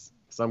is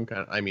some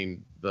kind of, I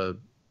mean, the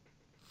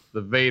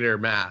Vader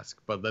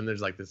mask, but then there's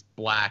like this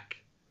black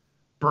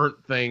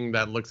burnt thing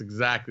that looks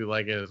exactly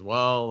like it as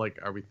well. Like,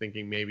 are we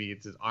thinking maybe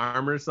it's his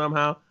armor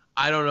somehow?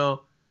 I don't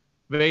know.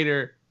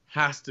 Vader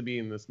has to be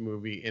in this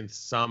movie in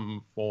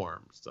some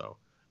form. So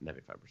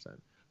 95%.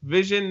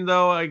 Vision,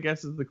 though, I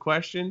guess is the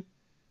question.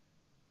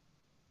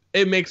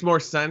 It makes more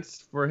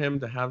sense for him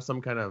to have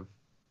some kind of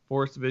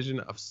Force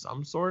vision of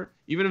some sort,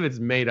 even if it's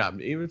made up,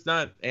 even if it's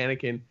not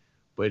Anakin,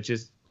 but it's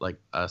just like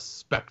a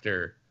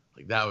specter.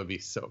 Like that would be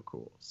so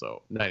cool.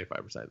 So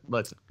 95%.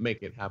 Let's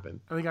make it happen.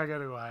 I think I got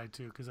to go high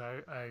too because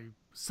I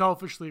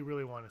selfishly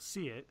really want to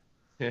see it.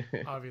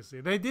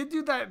 Obviously, they did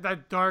do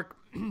that dark.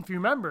 If you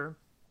remember,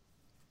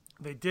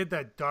 they did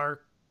that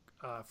dark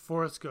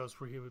Force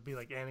Ghost where he would be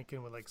like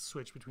Anakin would like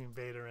switch between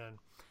Vader and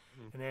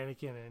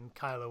Anakin, and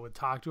Kylo would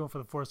talk to him for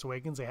the Force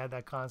Awakens. They had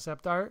that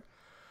concept art.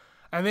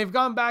 And they've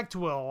gone back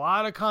to a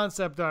lot of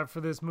concept art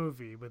for this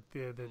movie with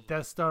the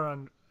Death Star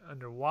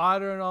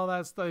underwater and all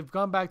that stuff. They've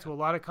gone back to a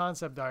lot of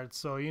concept art.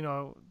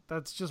 So,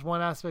 that's just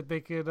one aspect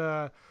they could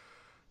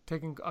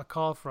take a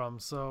call from.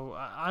 So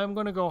I'm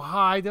going to go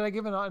high. Did I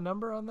give a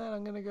number on that?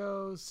 I'm going to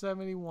go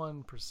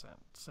 71%.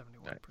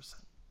 71%.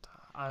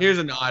 Here's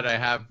an odd I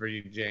have for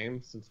you,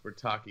 James, since we're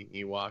talking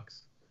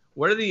Ewoks.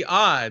 What are the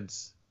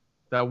odds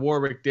that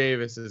Warwick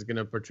Davis is going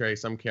to portray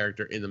some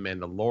character in The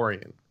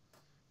Mandalorian?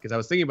 Because I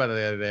was thinking about it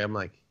the other day. I'm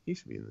like, he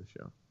should be in the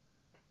show.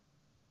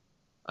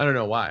 I don't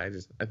know why.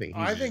 I think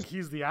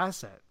he's the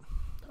asset.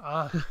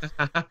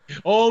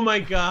 Oh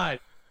my God.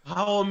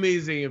 How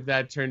amazing if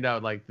that turned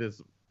out like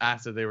this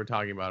asset they were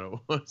talking about it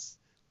was.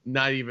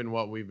 not even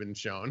what we've been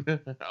shown.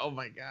 Oh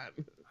my god.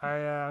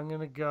 I'm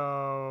gonna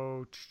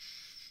go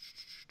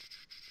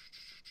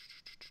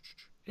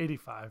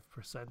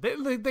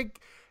 85%.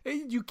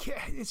 You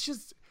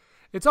can't.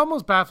 It's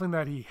almost baffling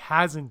that he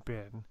hasn't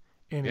been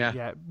in it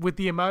yet. With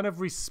the amount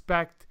of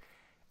respect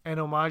and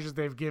homages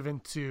they've given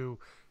to,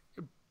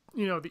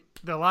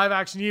 the live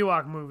action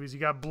Ewok movies. You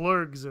got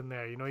Blurgs in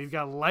there. You've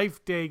got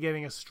Life Day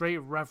getting a straight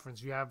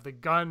reference. You have the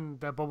gun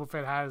that Boba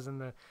Fett has in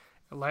the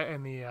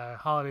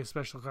holiday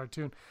special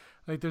cartoon.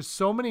 Like, there's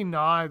so many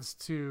nods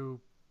to.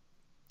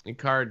 And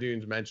Cara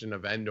Dune's mention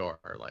of Endor,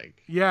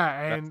 like.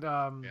 Yeah, and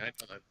I know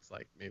that's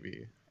like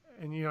maybe.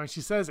 And she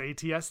says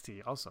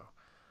ATST also.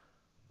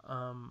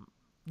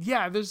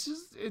 Yeah,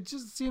 it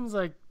just seems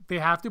like they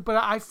have to, but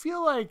I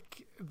feel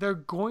like they're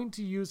going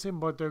to use him,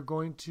 but they're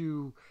going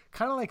to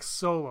kind of like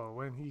Solo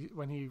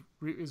when he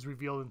is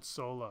revealed in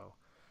Solo,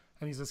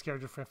 and he's this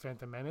character for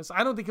Phantom Menace.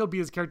 I don't think he'll be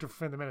his character for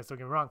Phantom Menace. Don't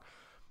get me wrong,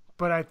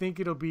 but I think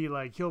it'll be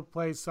like he'll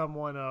play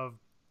someone of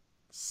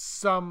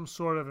some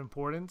sort of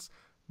importance,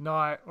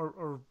 not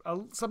or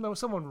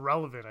someone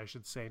relevant, I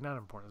should say, not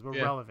important, but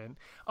relevant.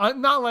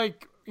 Not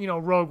like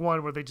Rogue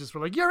One where they just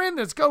were like, "You're in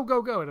this, go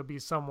go go." It'll be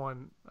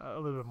someone a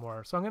little bit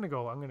more. So I'm gonna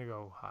go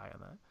high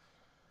on that.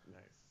 Nice.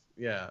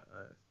 Yeah.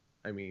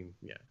 I mean,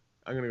 yeah.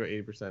 I'm gonna go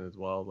 80% as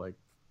well. Like,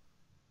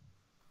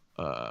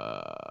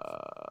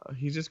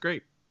 he's just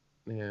great,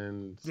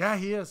 and yeah,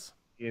 he is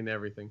in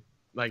everything.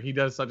 Like, he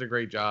does such a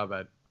great job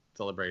at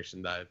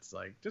Celebration that it's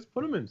like, just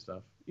put him in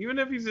stuff. Even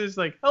if he's just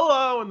like,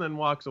 hello, and then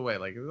walks away.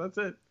 Like, that's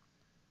it.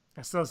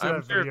 I still see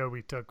that video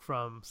we took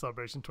from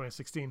Celebration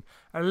 2016.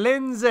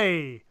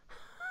 Lindsay!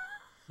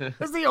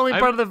 That's the only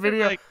part of the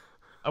video. Like,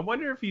 I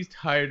wonder if he's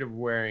tired of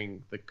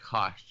wearing the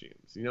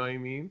costumes. You know what I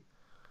mean?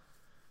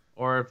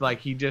 Or if, like,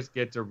 he just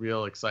gets a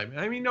real excitement.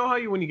 I mean, how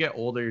when you get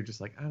older, you're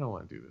just like, I don't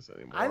want to do this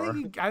anymore. I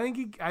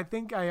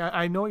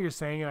know what you're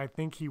saying, and I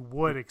think he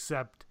would,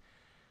 except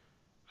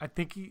I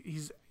think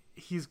he's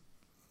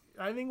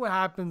I think what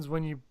happens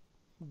when you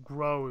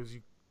grow is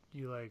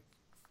you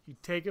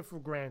take it for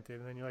granted,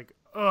 and then you're like,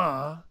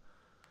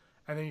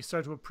 and then you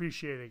start to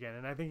appreciate it again.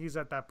 And I think he's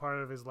at that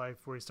part of his life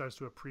where he starts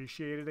to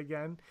appreciate it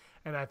again.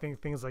 And I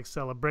think things like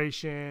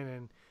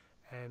Celebration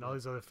and all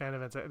these other fan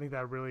events, I think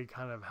that really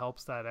kind of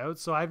helps that out.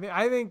 So I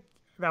think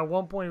at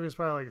one point he was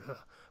probably like, ugh.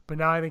 But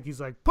now I think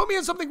he's like, put me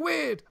in something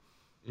weird.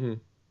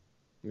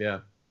 Mm-hmm. Yeah.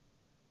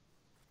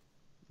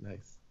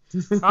 Nice.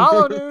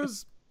 Hollow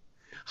news.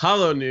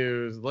 Hollow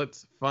news.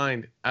 Let's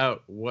find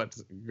out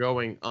what's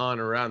going on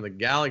around the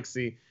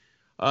galaxy.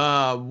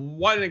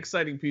 What an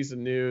exciting piece of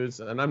news.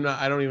 And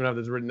I don't even have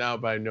this written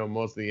out, but I know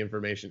most of the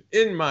information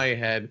in my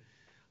head.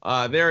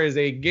 There is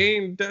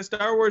a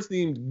Star Wars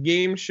themed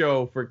game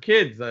show for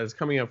kids that is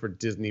coming out for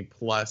Disney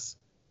Plus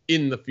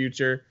in the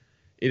future.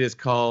 It is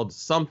called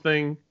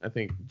something, I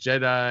think,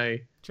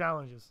 Jedi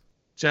Challenges.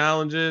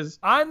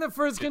 I'm the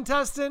first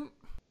contestant.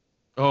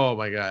 Oh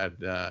my God.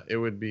 It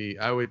would be,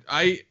 I was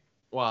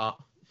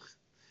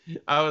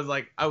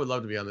like, I would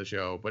love to be on the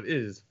show, but it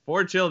is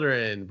for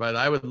children. But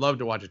I would love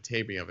to watch a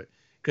taping of it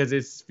because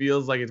it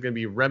feels like it's going to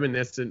be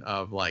reminiscent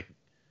of like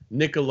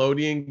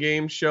Nickelodeon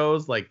game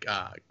shows like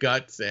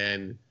Guts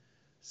and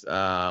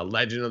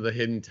Legend of the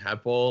Hidden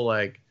Temple.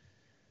 Like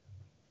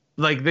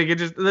they could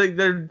just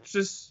they're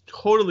just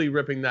totally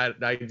ripping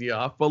that idea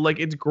off. But like,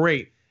 it's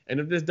great. And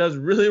if this does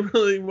really,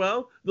 really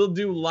well, they'll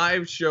do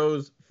live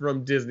shows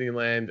from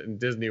Disneyland and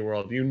Disney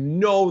World.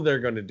 They're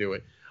going to do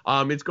it.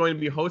 It's going to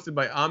be hosted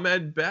by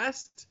Ahmed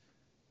Best.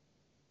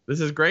 This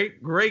is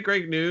great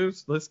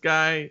news. This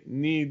guy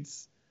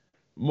needs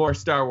more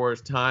Star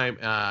Wars time.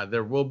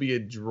 There will be a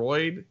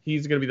droid.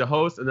 He's going to be the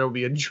host, and there will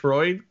be a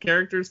droid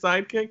character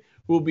sidekick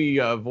who will be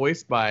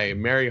voiced by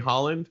Mary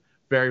Holland,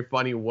 very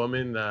funny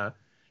woman,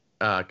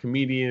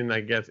 comedian, I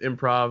guess,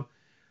 improv.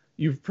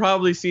 You've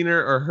probably seen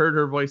her or heard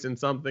her voice in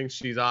something.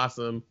 She's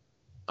awesome.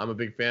 I'm a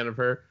big fan of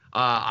her.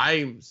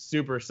 I'm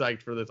super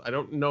psyched for this. I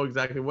don't know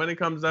exactly when it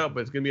comes out, but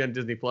it's going to be on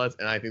Disney Plus,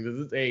 and I think this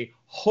is a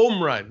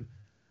home run.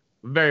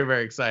 Very,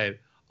 very excited.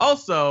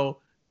 Also,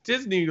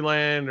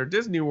 Disneyland or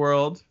Disney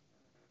World,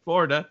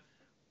 Florida,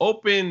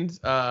 opened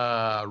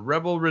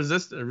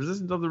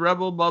Resistance of the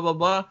Rebel, blah, blah,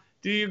 blah.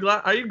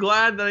 Are you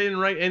glad that I didn't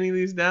write any of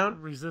these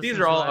down? These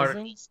are all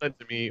articles sent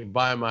to me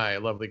by my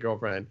lovely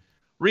girlfriend,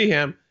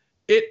 Reham.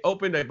 It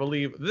opened, I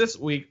believe, this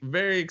week.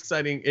 Very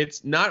exciting.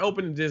 It's not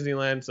open to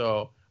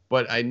Disneyland,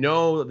 but I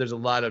know there's a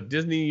lot of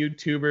Disney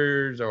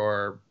YouTubers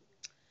or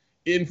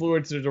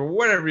influencers or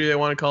whatever they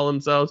want to call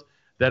themselves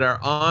that are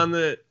on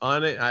it.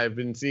 I've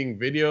been seeing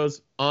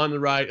videos on the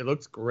ride. It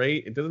looks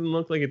great. It doesn't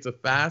look like it's a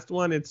fast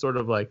one. It's sort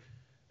of like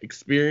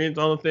experience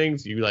all the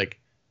things.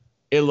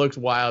 It looks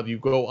wild. You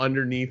go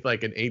underneath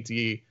like an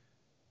AT-AT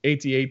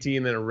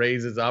and then it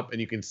raises up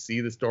and you can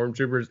see the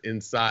stormtroopers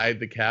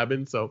inside the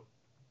cabin. So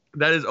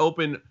that is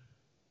open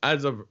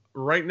as of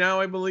right now,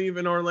 I believe,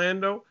 in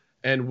Orlando,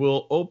 and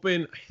will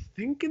open, I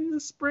think, in the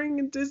spring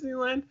in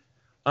Disneyland.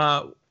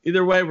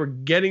 Either way, we're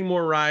getting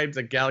more rides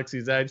at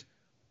Galaxy's Edge.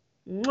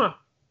 Mwah!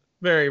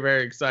 Very,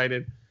 very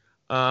excited.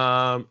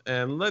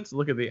 And let's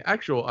look at the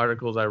actual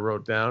articles I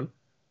wrote down.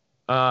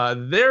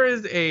 There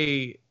is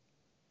a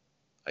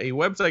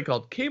website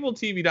called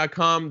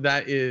CableTV.com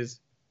that is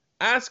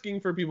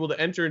asking for people to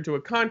enter into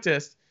a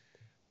contest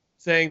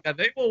saying that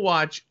they will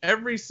watch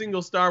every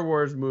single Star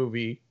Wars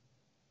movie,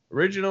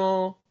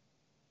 original,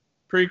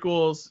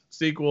 prequels,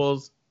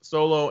 sequels,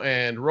 Solo,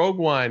 and Rogue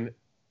One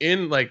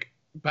in like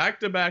back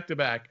to back to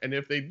back. And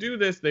if they do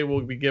this, they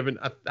will be given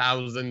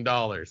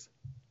 $1,000.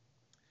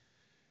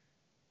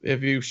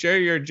 If you share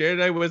your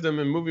Jedi wisdom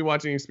and movie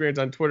watching experience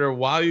on Twitter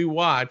while you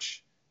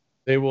watch,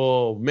 they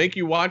will make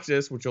you watch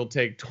this, which will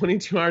take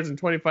 22 hours and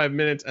 25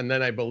 minutes, and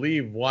then I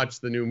believe watch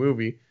the new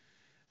movie.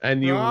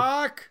 And you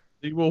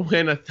will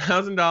win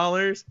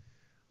 $1,000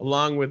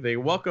 along with a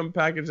welcome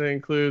package that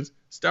includes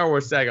Star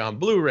Wars Saga on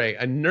Blu-ray,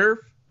 a Nerf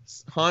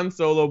Han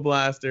Solo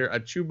blaster, a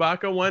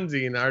Chewbacca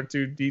onesie, and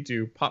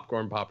R2-D2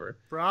 popcorn popper.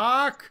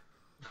 Brock.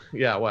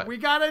 Yeah, what? We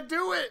gotta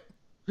do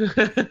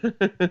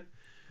it.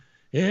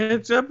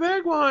 It's a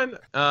big one.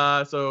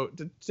 So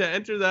to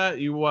enter that,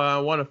 you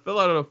want to fill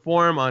out a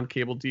form on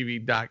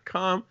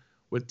CableTV.com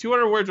with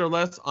 200 words or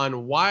less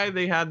on why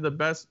you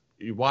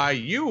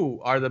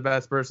are the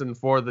best person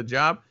for the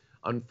job.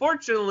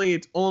 Unfortunately,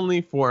 it's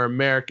only for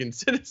American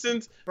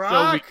citizens.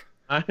 Brock.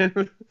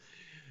 So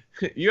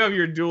you have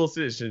your dual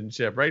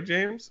citizenship, right,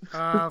 James?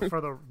 Not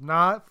for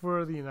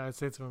the United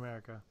States of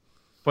America.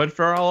 But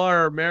for all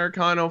our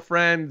Americano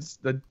friends,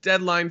 the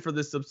deadline for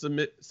this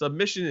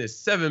submission is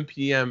 7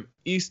 p.m.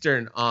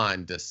 Eastern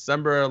on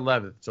December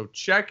 11th. So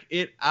check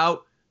it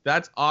out.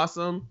 That's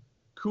awesome.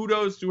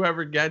 Kudos to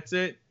whoever gets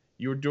it.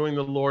 You're doing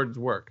the Lord's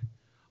work.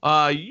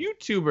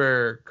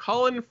 YouTuber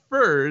Colin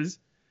Furs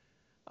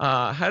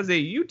has a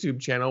YouTube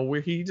channel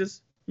where he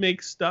just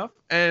makes stuff.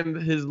 And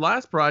his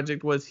last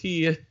project was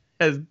he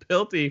has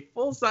built a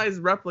full-size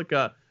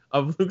replica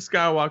of Luke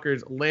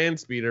Skywalker's land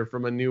speeder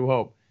from A New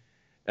Hope.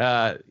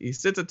 He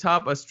sits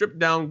atop a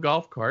stripped-down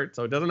golf cart,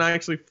 so it doesn't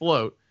actually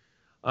float,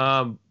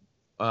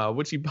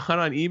 which he bought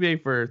on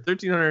eBay for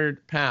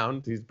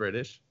 £1,300. He's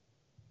British.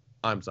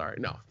 I'm sorry,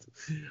 no.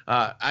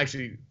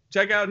 Actually,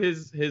 check out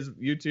his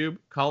YouTube,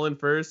 Colin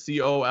Furs,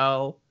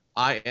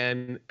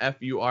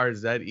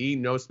 COLINFURZE,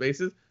 no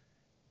spaces.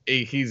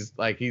 He's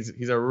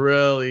a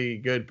really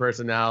good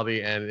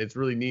personality, and it's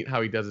really neat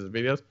how he does his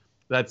videos.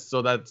 That's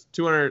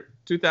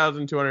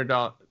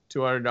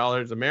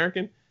 $2,200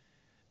 American.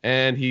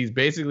 And he's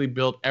basically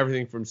built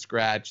everything from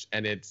scratch,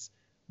 and it's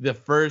the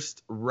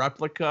first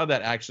replica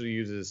that actually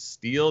uses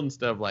steel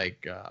instead of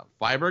like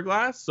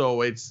fiberglass.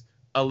 So it's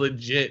a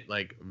legit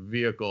like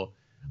vehicle.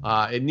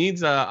 It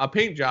needs a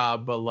paint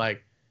job, but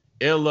like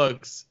it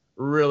looks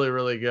really,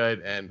 really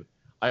good. And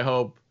I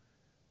hope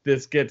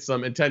this gets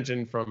some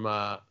attention from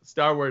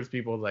Star Wars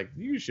people. Like,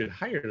 you should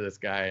hire this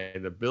guy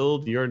to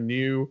build your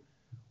new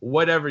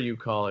whatever you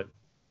call it.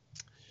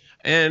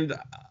 And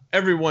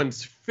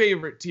everyone's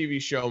favorite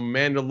TV show,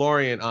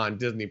 Mandalorian, on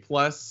Disney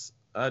Plus.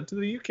 Do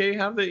the UK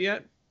have that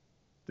yet?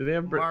 Do they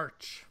have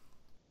March?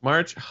 Oh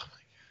my god!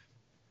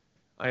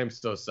 I am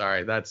so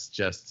sorry. That's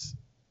just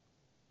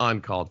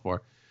uncalled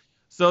for.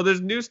 So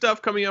there's new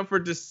stuff coming up for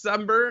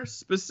December,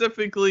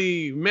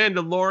 specifically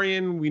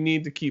Mandalorian. We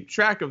need to keep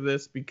track of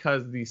this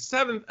because the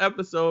 7th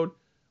episode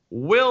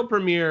will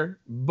premiere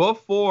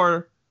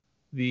before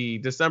the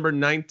December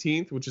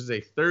 19th, which is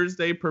a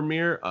Thursday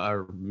premiere,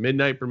 or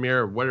midnight premiere,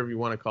 or whatever you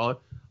want to call it,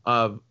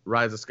 of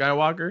Rise of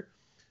Skywalker.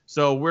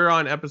 So we're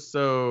on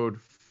episode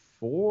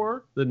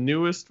 4, the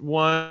newest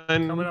one.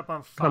 Coming up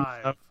on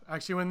 5.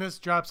 Actually, when this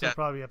drops, it'll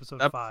probably be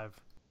episode 5.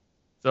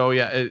 So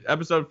yeah,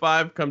 episode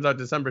 5 comes out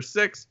December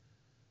 6th.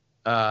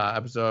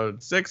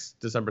 Episode 6,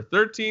 December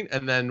 13th.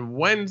 And then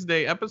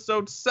Wednesday,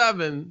 episode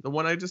 7, the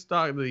one I just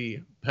talked,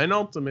 the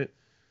penultimate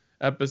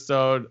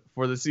episode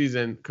for the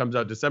season, comes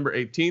out December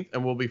 18th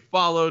and will be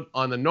followed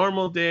on the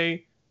normal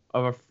day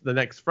of the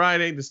next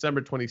Friday,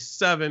 December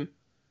 27th,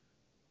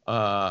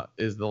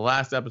 is the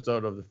last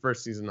episode of the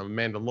first season of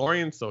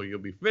Mandalorian. So you'll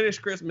be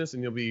finished Christmas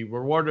and you'll be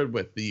rewarded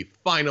with the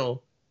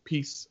final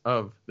piece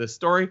of the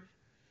story.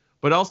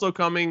 But also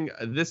coming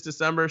this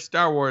December,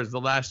 Star Wars: The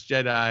Last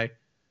Jedi,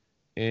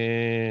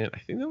 and I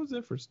think that was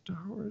it for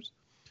Star Wars,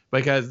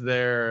 because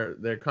their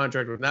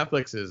contract with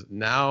Netflix is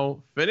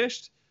now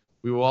finished.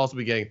 We will also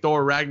be getting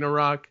Thor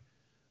Ragnarok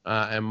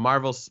and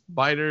Marvel's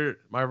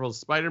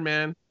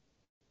Spider-Man,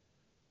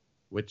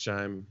 which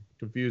I'm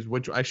confused.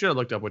 Which I should have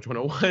looked up which one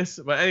it was.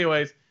 But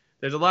anyways,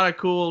 there's a lot of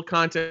cool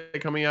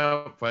content coming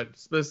out. But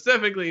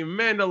specifically,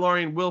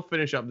 Mandalorian will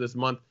finish up this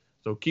month.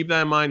 So keep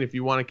that in mind if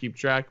you want to keep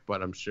track.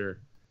 But I'm sure,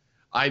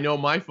 I know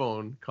my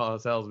phone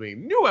tells me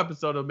new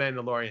episode of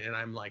Mandalorian, and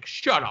I'm like,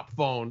 shut up,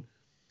 phone.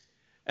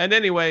 And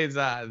anyways,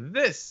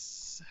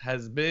 this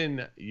has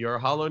been your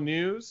Hollow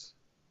News.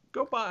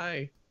 Go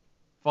buy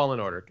Fallen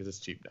Order because it's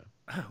cheap now.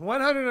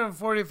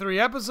 143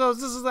 episodes.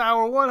 This is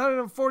our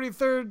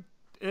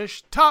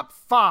 143rd-ish top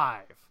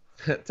 5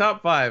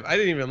 Top 5. I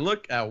didn't even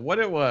look at what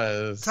it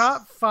was.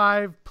 Top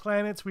 5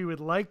 planets we would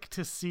like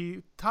to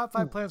see. Top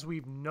 5 planets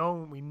we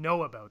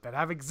know about that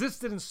have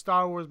existed in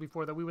Star Wars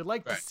before that we would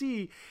like to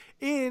see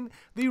in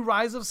the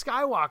Rise of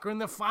Skywalker, in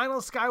the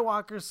final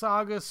Skywalker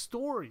saga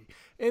story.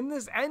 In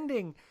this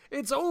ending,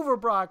 it's over,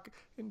 Brock.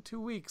 In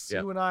 2 weeks,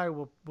 you and I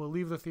will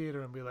leave the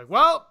theater and be like,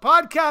 well,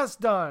 podcast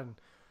done.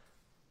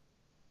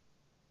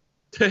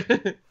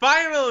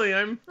 Finally,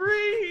 I'm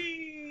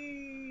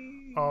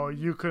free. Oh,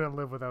 you couldn't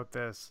live without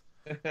this.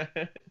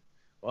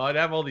 Well, I'd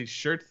have all these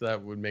shirts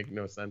that would make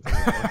no sense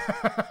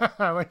anymore.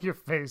 Like your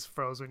face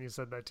froze when you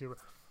said that too.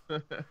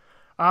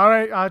 All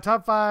right,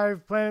 top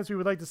 5 planets we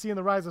would like to see in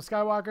the Rise of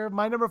Skywalker.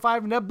 My number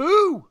 5,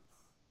 Naboo.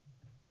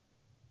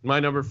 My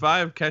number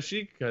 5,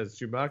 Kashyyyk, because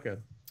Chewbacca.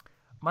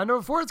 My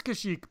number 4 is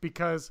Kashyyyk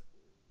because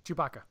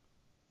Chewbacca.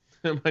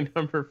 My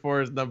number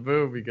 4 is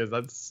Naboo because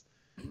that's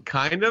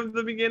kind of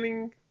the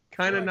beginning,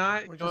 kind of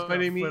not. You know what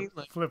I mean?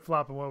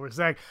 Flip-flopping what we're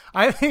saying.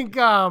 I think,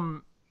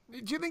 do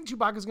you think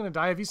Chewbacca's going to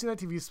die? Have you seen that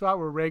TV spot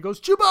where Rey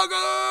goes,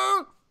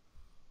 Chewbacca?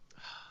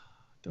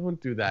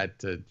 Don't do that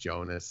to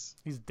Jonas.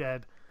 He's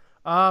dead.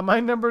 My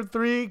number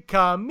 3,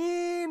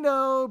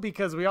 Kamino,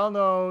 because we all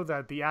know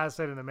that the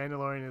asset in the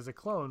Mandalorian is a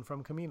clone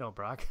from Kamino,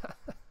 Brock.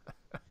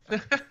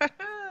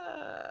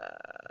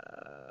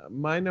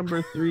 My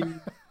number 3.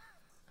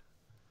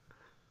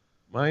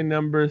 My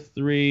number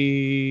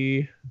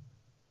 3.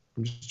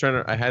 I'm just trying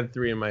to. I had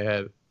 3 in my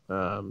head.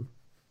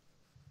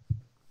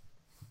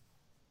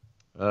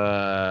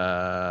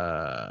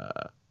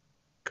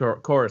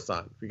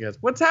 Coruscant, because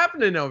what's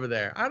happening over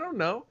there? I don't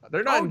know.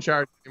 They're not in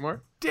charge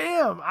anymore.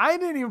 Damn, I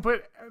didn't even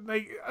put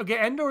okay.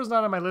 Endor's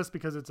not on my list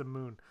because it's a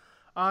moon.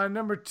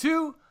 Number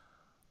 2,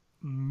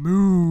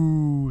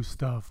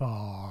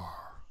 Mustafar.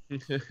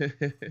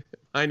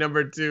 My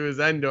number 2 is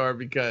Endor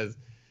because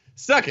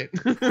suck it.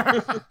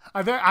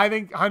 I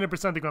think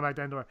 100% they're going back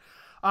to Endor.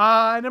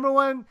 Number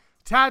 1,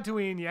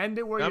 Tatooine. You end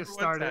it where you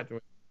started.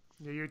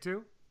 Yeah, you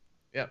 2?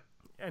 Yep.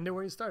 End it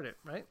where you started,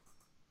 right?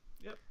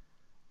 Yep.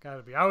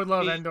 Gotta be. I would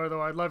love Endor,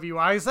 though. I'd love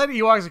Ewoks. I said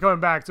Ewoks are coming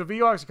back. So if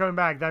Ewoks are coming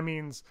back, that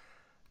means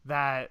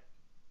that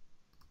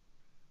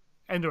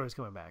Endor is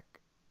coming back.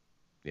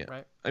 Yeah.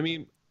 Right? I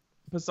mean,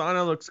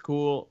 Pisana looks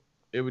cool.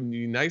 It would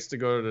be nice to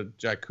go to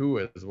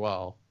Jakku as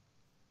well.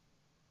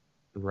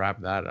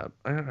 Wrap that up.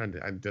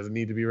 It doesn't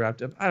need to be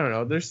wrapped up. I don't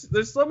know. There's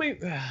so many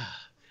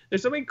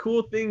there's so many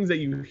cool things that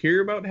you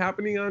hear about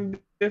happening on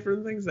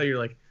different things that you're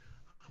like,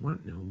 I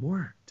want to know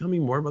more. Tell me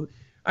more about it.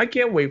 I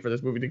can't wait for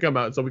this movie to come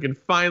out so we can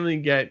finally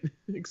get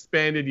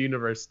expanded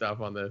universe stuff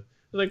on this.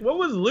 Like, what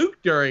was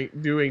Luke doing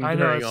during all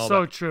that? I know, it's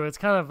so true. It's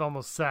kind of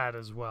almost sad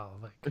as well.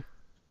 Like,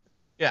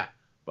 yeah,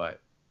 but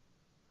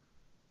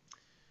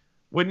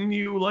wouldn't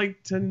you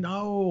like to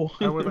know?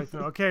 I would like to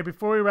know. Okay,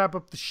 before we wrap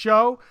up the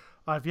show,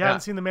 if you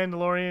haven't seen The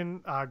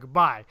Mandalorian,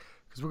 goodbye.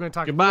 Because we're going to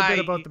talk a little bit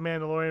about The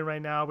Mandalorian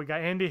right now. We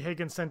got Andy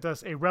Higgins sent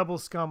us a Rebel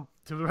Scum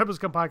to the Rebel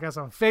Scum podcast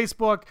on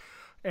Facebook.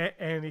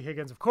 Andy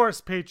Higgins, of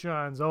course,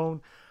 Patreon's own.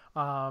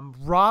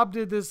 Rob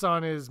did this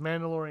on his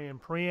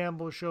Mandalorian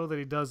preamble show that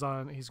he does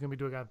on. He's going to be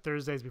doing on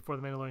Thursdays before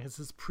The Mandalorian. It's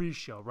his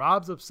pre-show.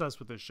 Rob's obsessed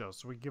with this show,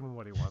 so we give him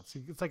what he wants.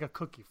 It's like a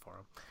cookie for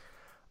him.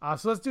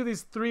 So let's do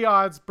these 3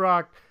 odds,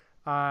 Brock,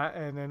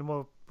 and then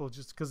we'll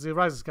just because the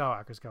Rise of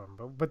Skywalker is coming,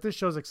 but this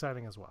show's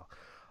exciting as well.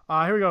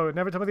 Here we go.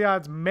 Never tell me the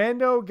odds.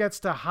 Mando goes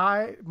to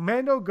hide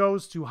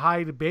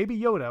Baby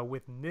Yoda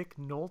with Nick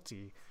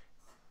Nolte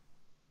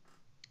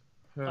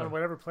on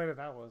whatever planet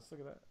that was. Look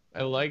at that.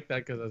 I like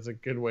that because that's a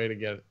good way to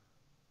get.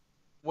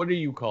 What are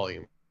you calling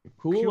him?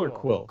 Cool or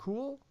Quill?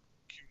 Cool.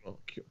 Cool.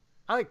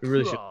 I like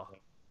really cool.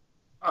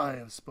 I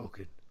have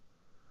spoken.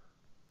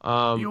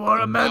 You You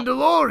are a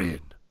Mandalorian.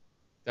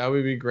 That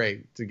would be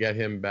great to get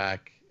him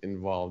back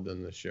involved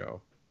in the show.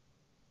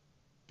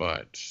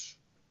 But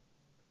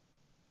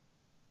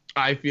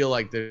I feel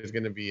like there's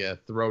going to be a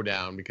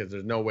throwdown because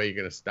there's no way you're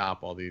going to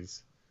stop all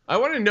these. I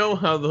want to know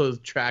how those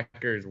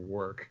trackers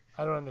work.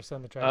 I don't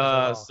understand the trackers at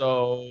all.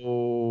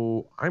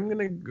 So I'm going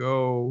to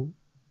go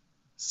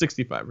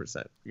 65%.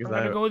 I'm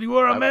going to go with you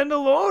are a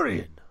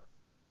Mandalorian.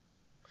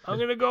 I'm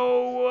going to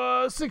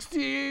go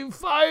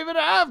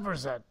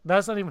 65.5%.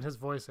 That's not even his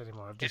voice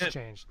anymore. I've just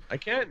changed. I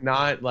can't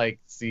not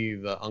see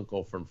the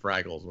uncle from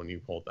Fraggles when you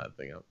pulled that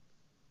thing up.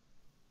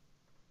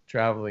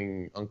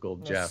 Traveling Uncle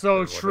Jeff. That's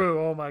so true.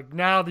 Oh my!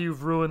 Now that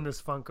you've ruined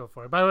this Funko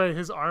for me. By the way,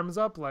 his arms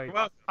up like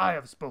I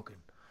have spoken.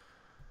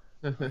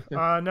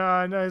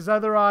 No. His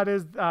other odd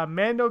is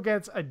Mando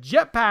gets a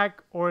jetpack,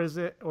 or is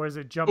it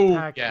jump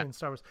pack in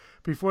Star Wars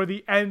before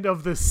the end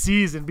of the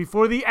season?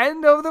 Before the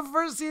end of the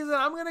first season,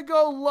 I'm gonna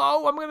go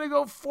low. I'm gonna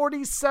go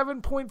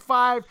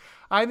 47.5.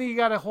 I think you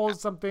gotta hold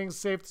some things,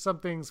 save some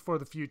things for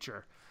the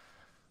future.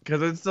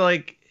 Because it's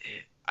like,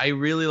 I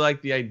really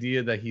like the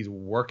idea that he's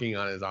working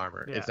on his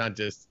armor. Yeah. It's not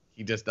just.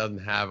 He just doesn't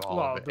have all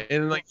of it.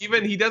 And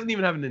even he doesn't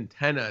even have an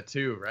antenna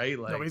too, right?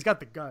 No, but he's got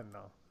the gun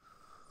though.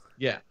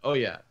 Yeah. Oh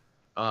yeah.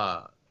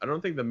 I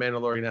don't think the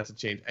Mandalorian has to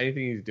change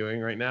anything he's doing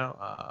right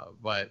now.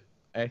 But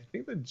I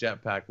think the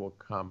jetpack will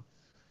come.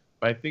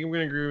 But I think I'm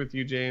gonna agree with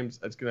you, James.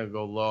 It's gonna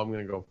go low. I'm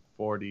gonna go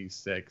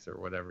 46 or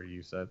whatever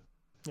you said.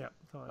 Yeah.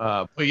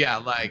 But yeah,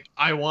 like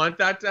I want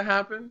that to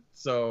happen.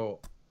 So,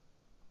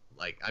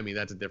 like, I mean,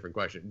 that's a different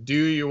question. Do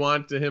you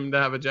want him to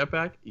have a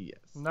jetpack? Yes.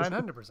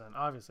 900%,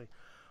 obviously.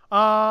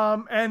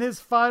 And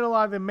his final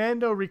line, the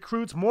Mando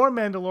recruits more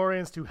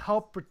Mandalorians to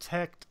help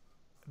protect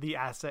the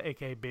asset,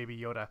 aka Baby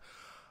Yoda.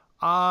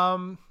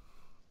 I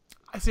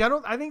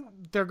think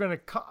they're gonna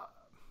come.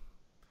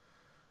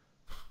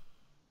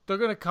 They're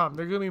gonna come.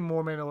 There's gonna be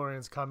more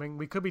Mandalorians coming.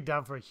 We could be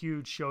down for a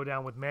huge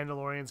showdown with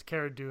Mandalorians,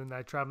 Cara Dune,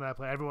 that tribe, that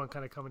planet, everyone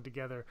kind of coming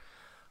together.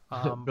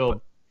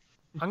 Bill,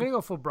 I'm gonna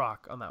go full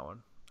Brock on that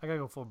one. I gotta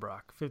go full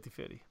Brock,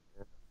 50-50.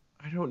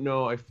 I don't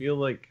know. I feel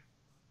like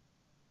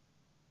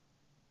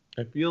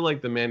the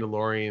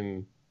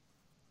Mandalorian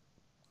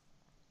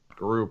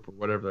group, or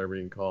whatever they're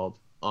being called,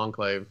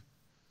 Enclave,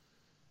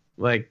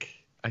 like,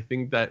 I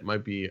think that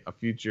might be a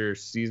future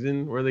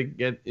season where they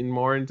get in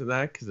more into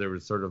that, because there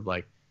was sort of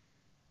like,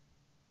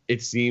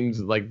 it seems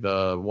like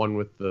the one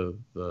with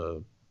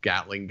the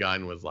Gatling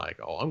gun was like,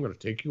 oh, I'm going to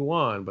take you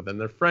on, but then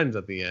they're friends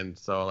at the end.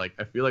 So, like,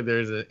 I feel like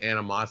there's an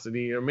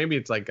animosity, or maybe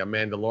it's like a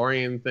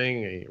Mandalorian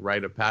thing, a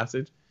rite of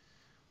passage.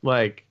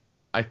 Like,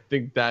 I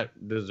think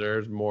that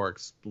deserves more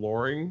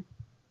exploring.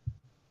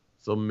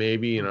 So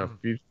maybe in a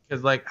future,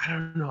 because, like, I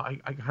don't know, I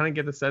kind of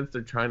get the sense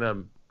they're trying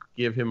to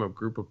give him a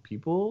group of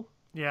people.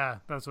 Yeah,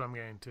 that's what I'm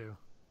getting to.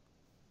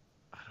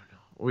 I don't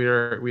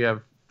know. We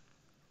have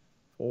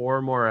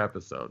 4 more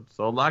episodes,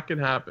 so a lot can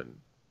happen.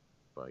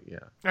 But yeah,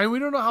 and we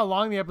don't know how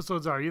long the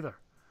episodes are either.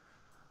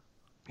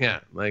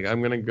 Yeah, like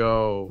I'm gonna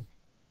go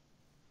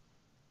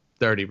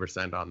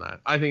 30% on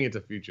that. I think it's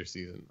a future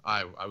season.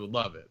 I would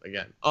love it.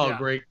 Again, all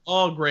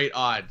great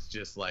odds.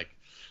 Just like,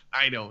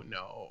 I don't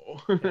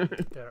know. Yeah,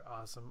 they're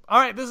awesome. All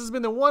right, this has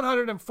been the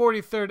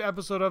 143rd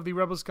episode of the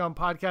Rebel Scum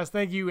podcast.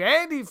 Thank you,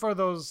 Andy, for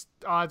those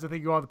odds. And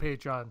thank you all the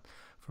Patreon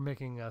for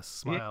making us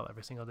smile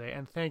every single day.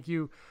 And thank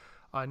you,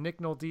 Nick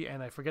Nolte,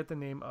 and I forget the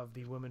name of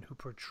the woman who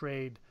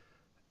portrayed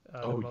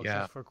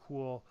for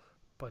Cool,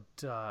 but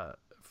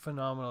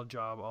phenomenal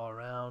job all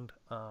around.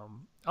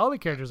 All the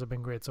characters have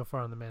been great so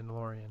far on The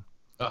Mandalorian.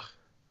 Ugh.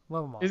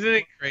 Love them all. Isn't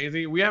it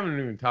crazy? We haven't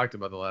even talked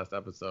about the last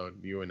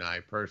episode, you and I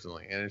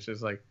personally, and it's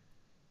just like,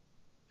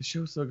 the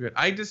show's so good.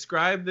 I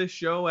describe this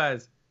show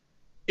as,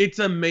 it's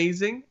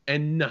amazing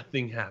and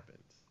nothing happens.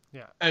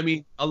 Yeah. I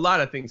mean, a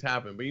lot of things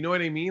happen, but you know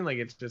what I mean? Like,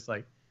 it's just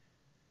like,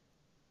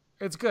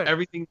 it's good.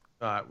 Everything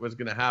was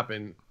going to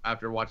happen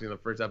after watching the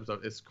first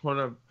episode. It's going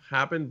to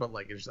happen, but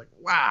like, it's just like,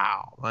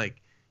 wow.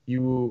 Like,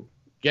 you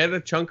get a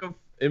chunk of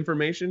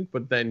information,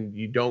 but then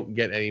you don't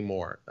get any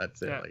more.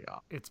 That's it. Yeah, like,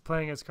 it's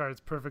playing its cards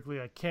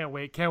perfectly. I can't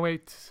wait.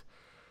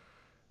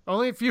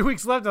 Only a few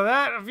weeks left of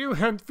that.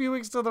 A few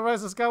weeks till the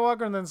Rise of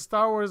Skywalker, and then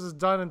Star Wars is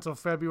done until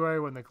February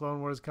when the Clone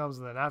Wars comes,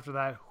 and then after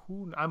that,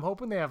 I'm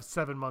hoping they have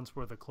 7 months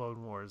worth of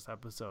Clone Wars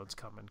episodes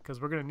coming,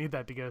 because we're gonna need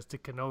that to get us to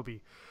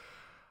Kenobi.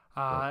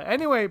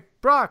 Anyway,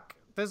 Brock,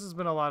 this has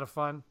been a lot of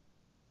fun.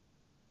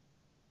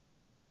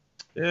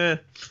 Yeah.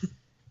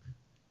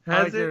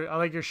 I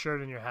like your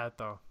shirt and your hat,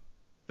 though.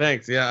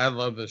 Thanks. Yeah, I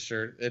love this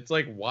shirt. It's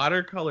like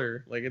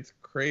watercolor. Like, it's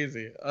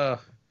crazy. I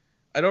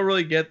don't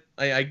really get.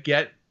 I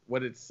get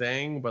what it's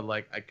saying, but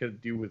like, I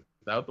could do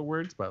without the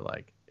words. But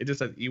like, it just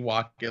says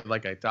 "Ewok it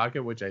like I talk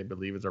it," which I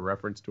believe is a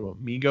reference to a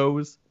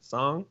Migos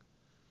song.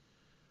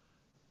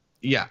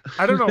 Yeah.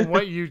 I don't know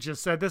what you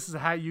just said. This is a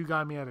hat you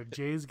got me at a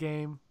Jays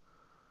game.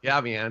 Yeah,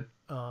 man.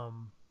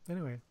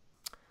 Anyway.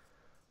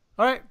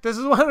 All right. This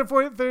is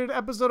 143rd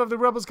episode of the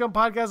Rebel Scum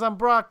podcast. I'm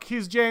Brock.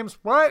 He's James.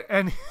 What?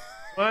 And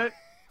what?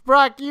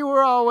 Brock, you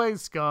were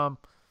always scum.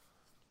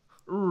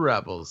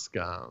 Rebel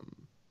Scum.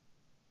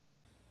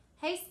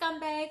 Hey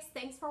scumbags,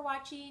 thanks for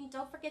watching.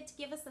 Don't forget to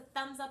give us a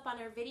thumbs up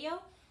on our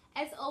video.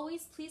 As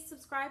always, please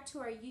subscribe to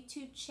our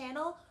YouTube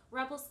channel,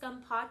 Rebel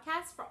Scum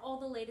Podcast, for all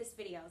the latest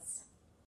videos.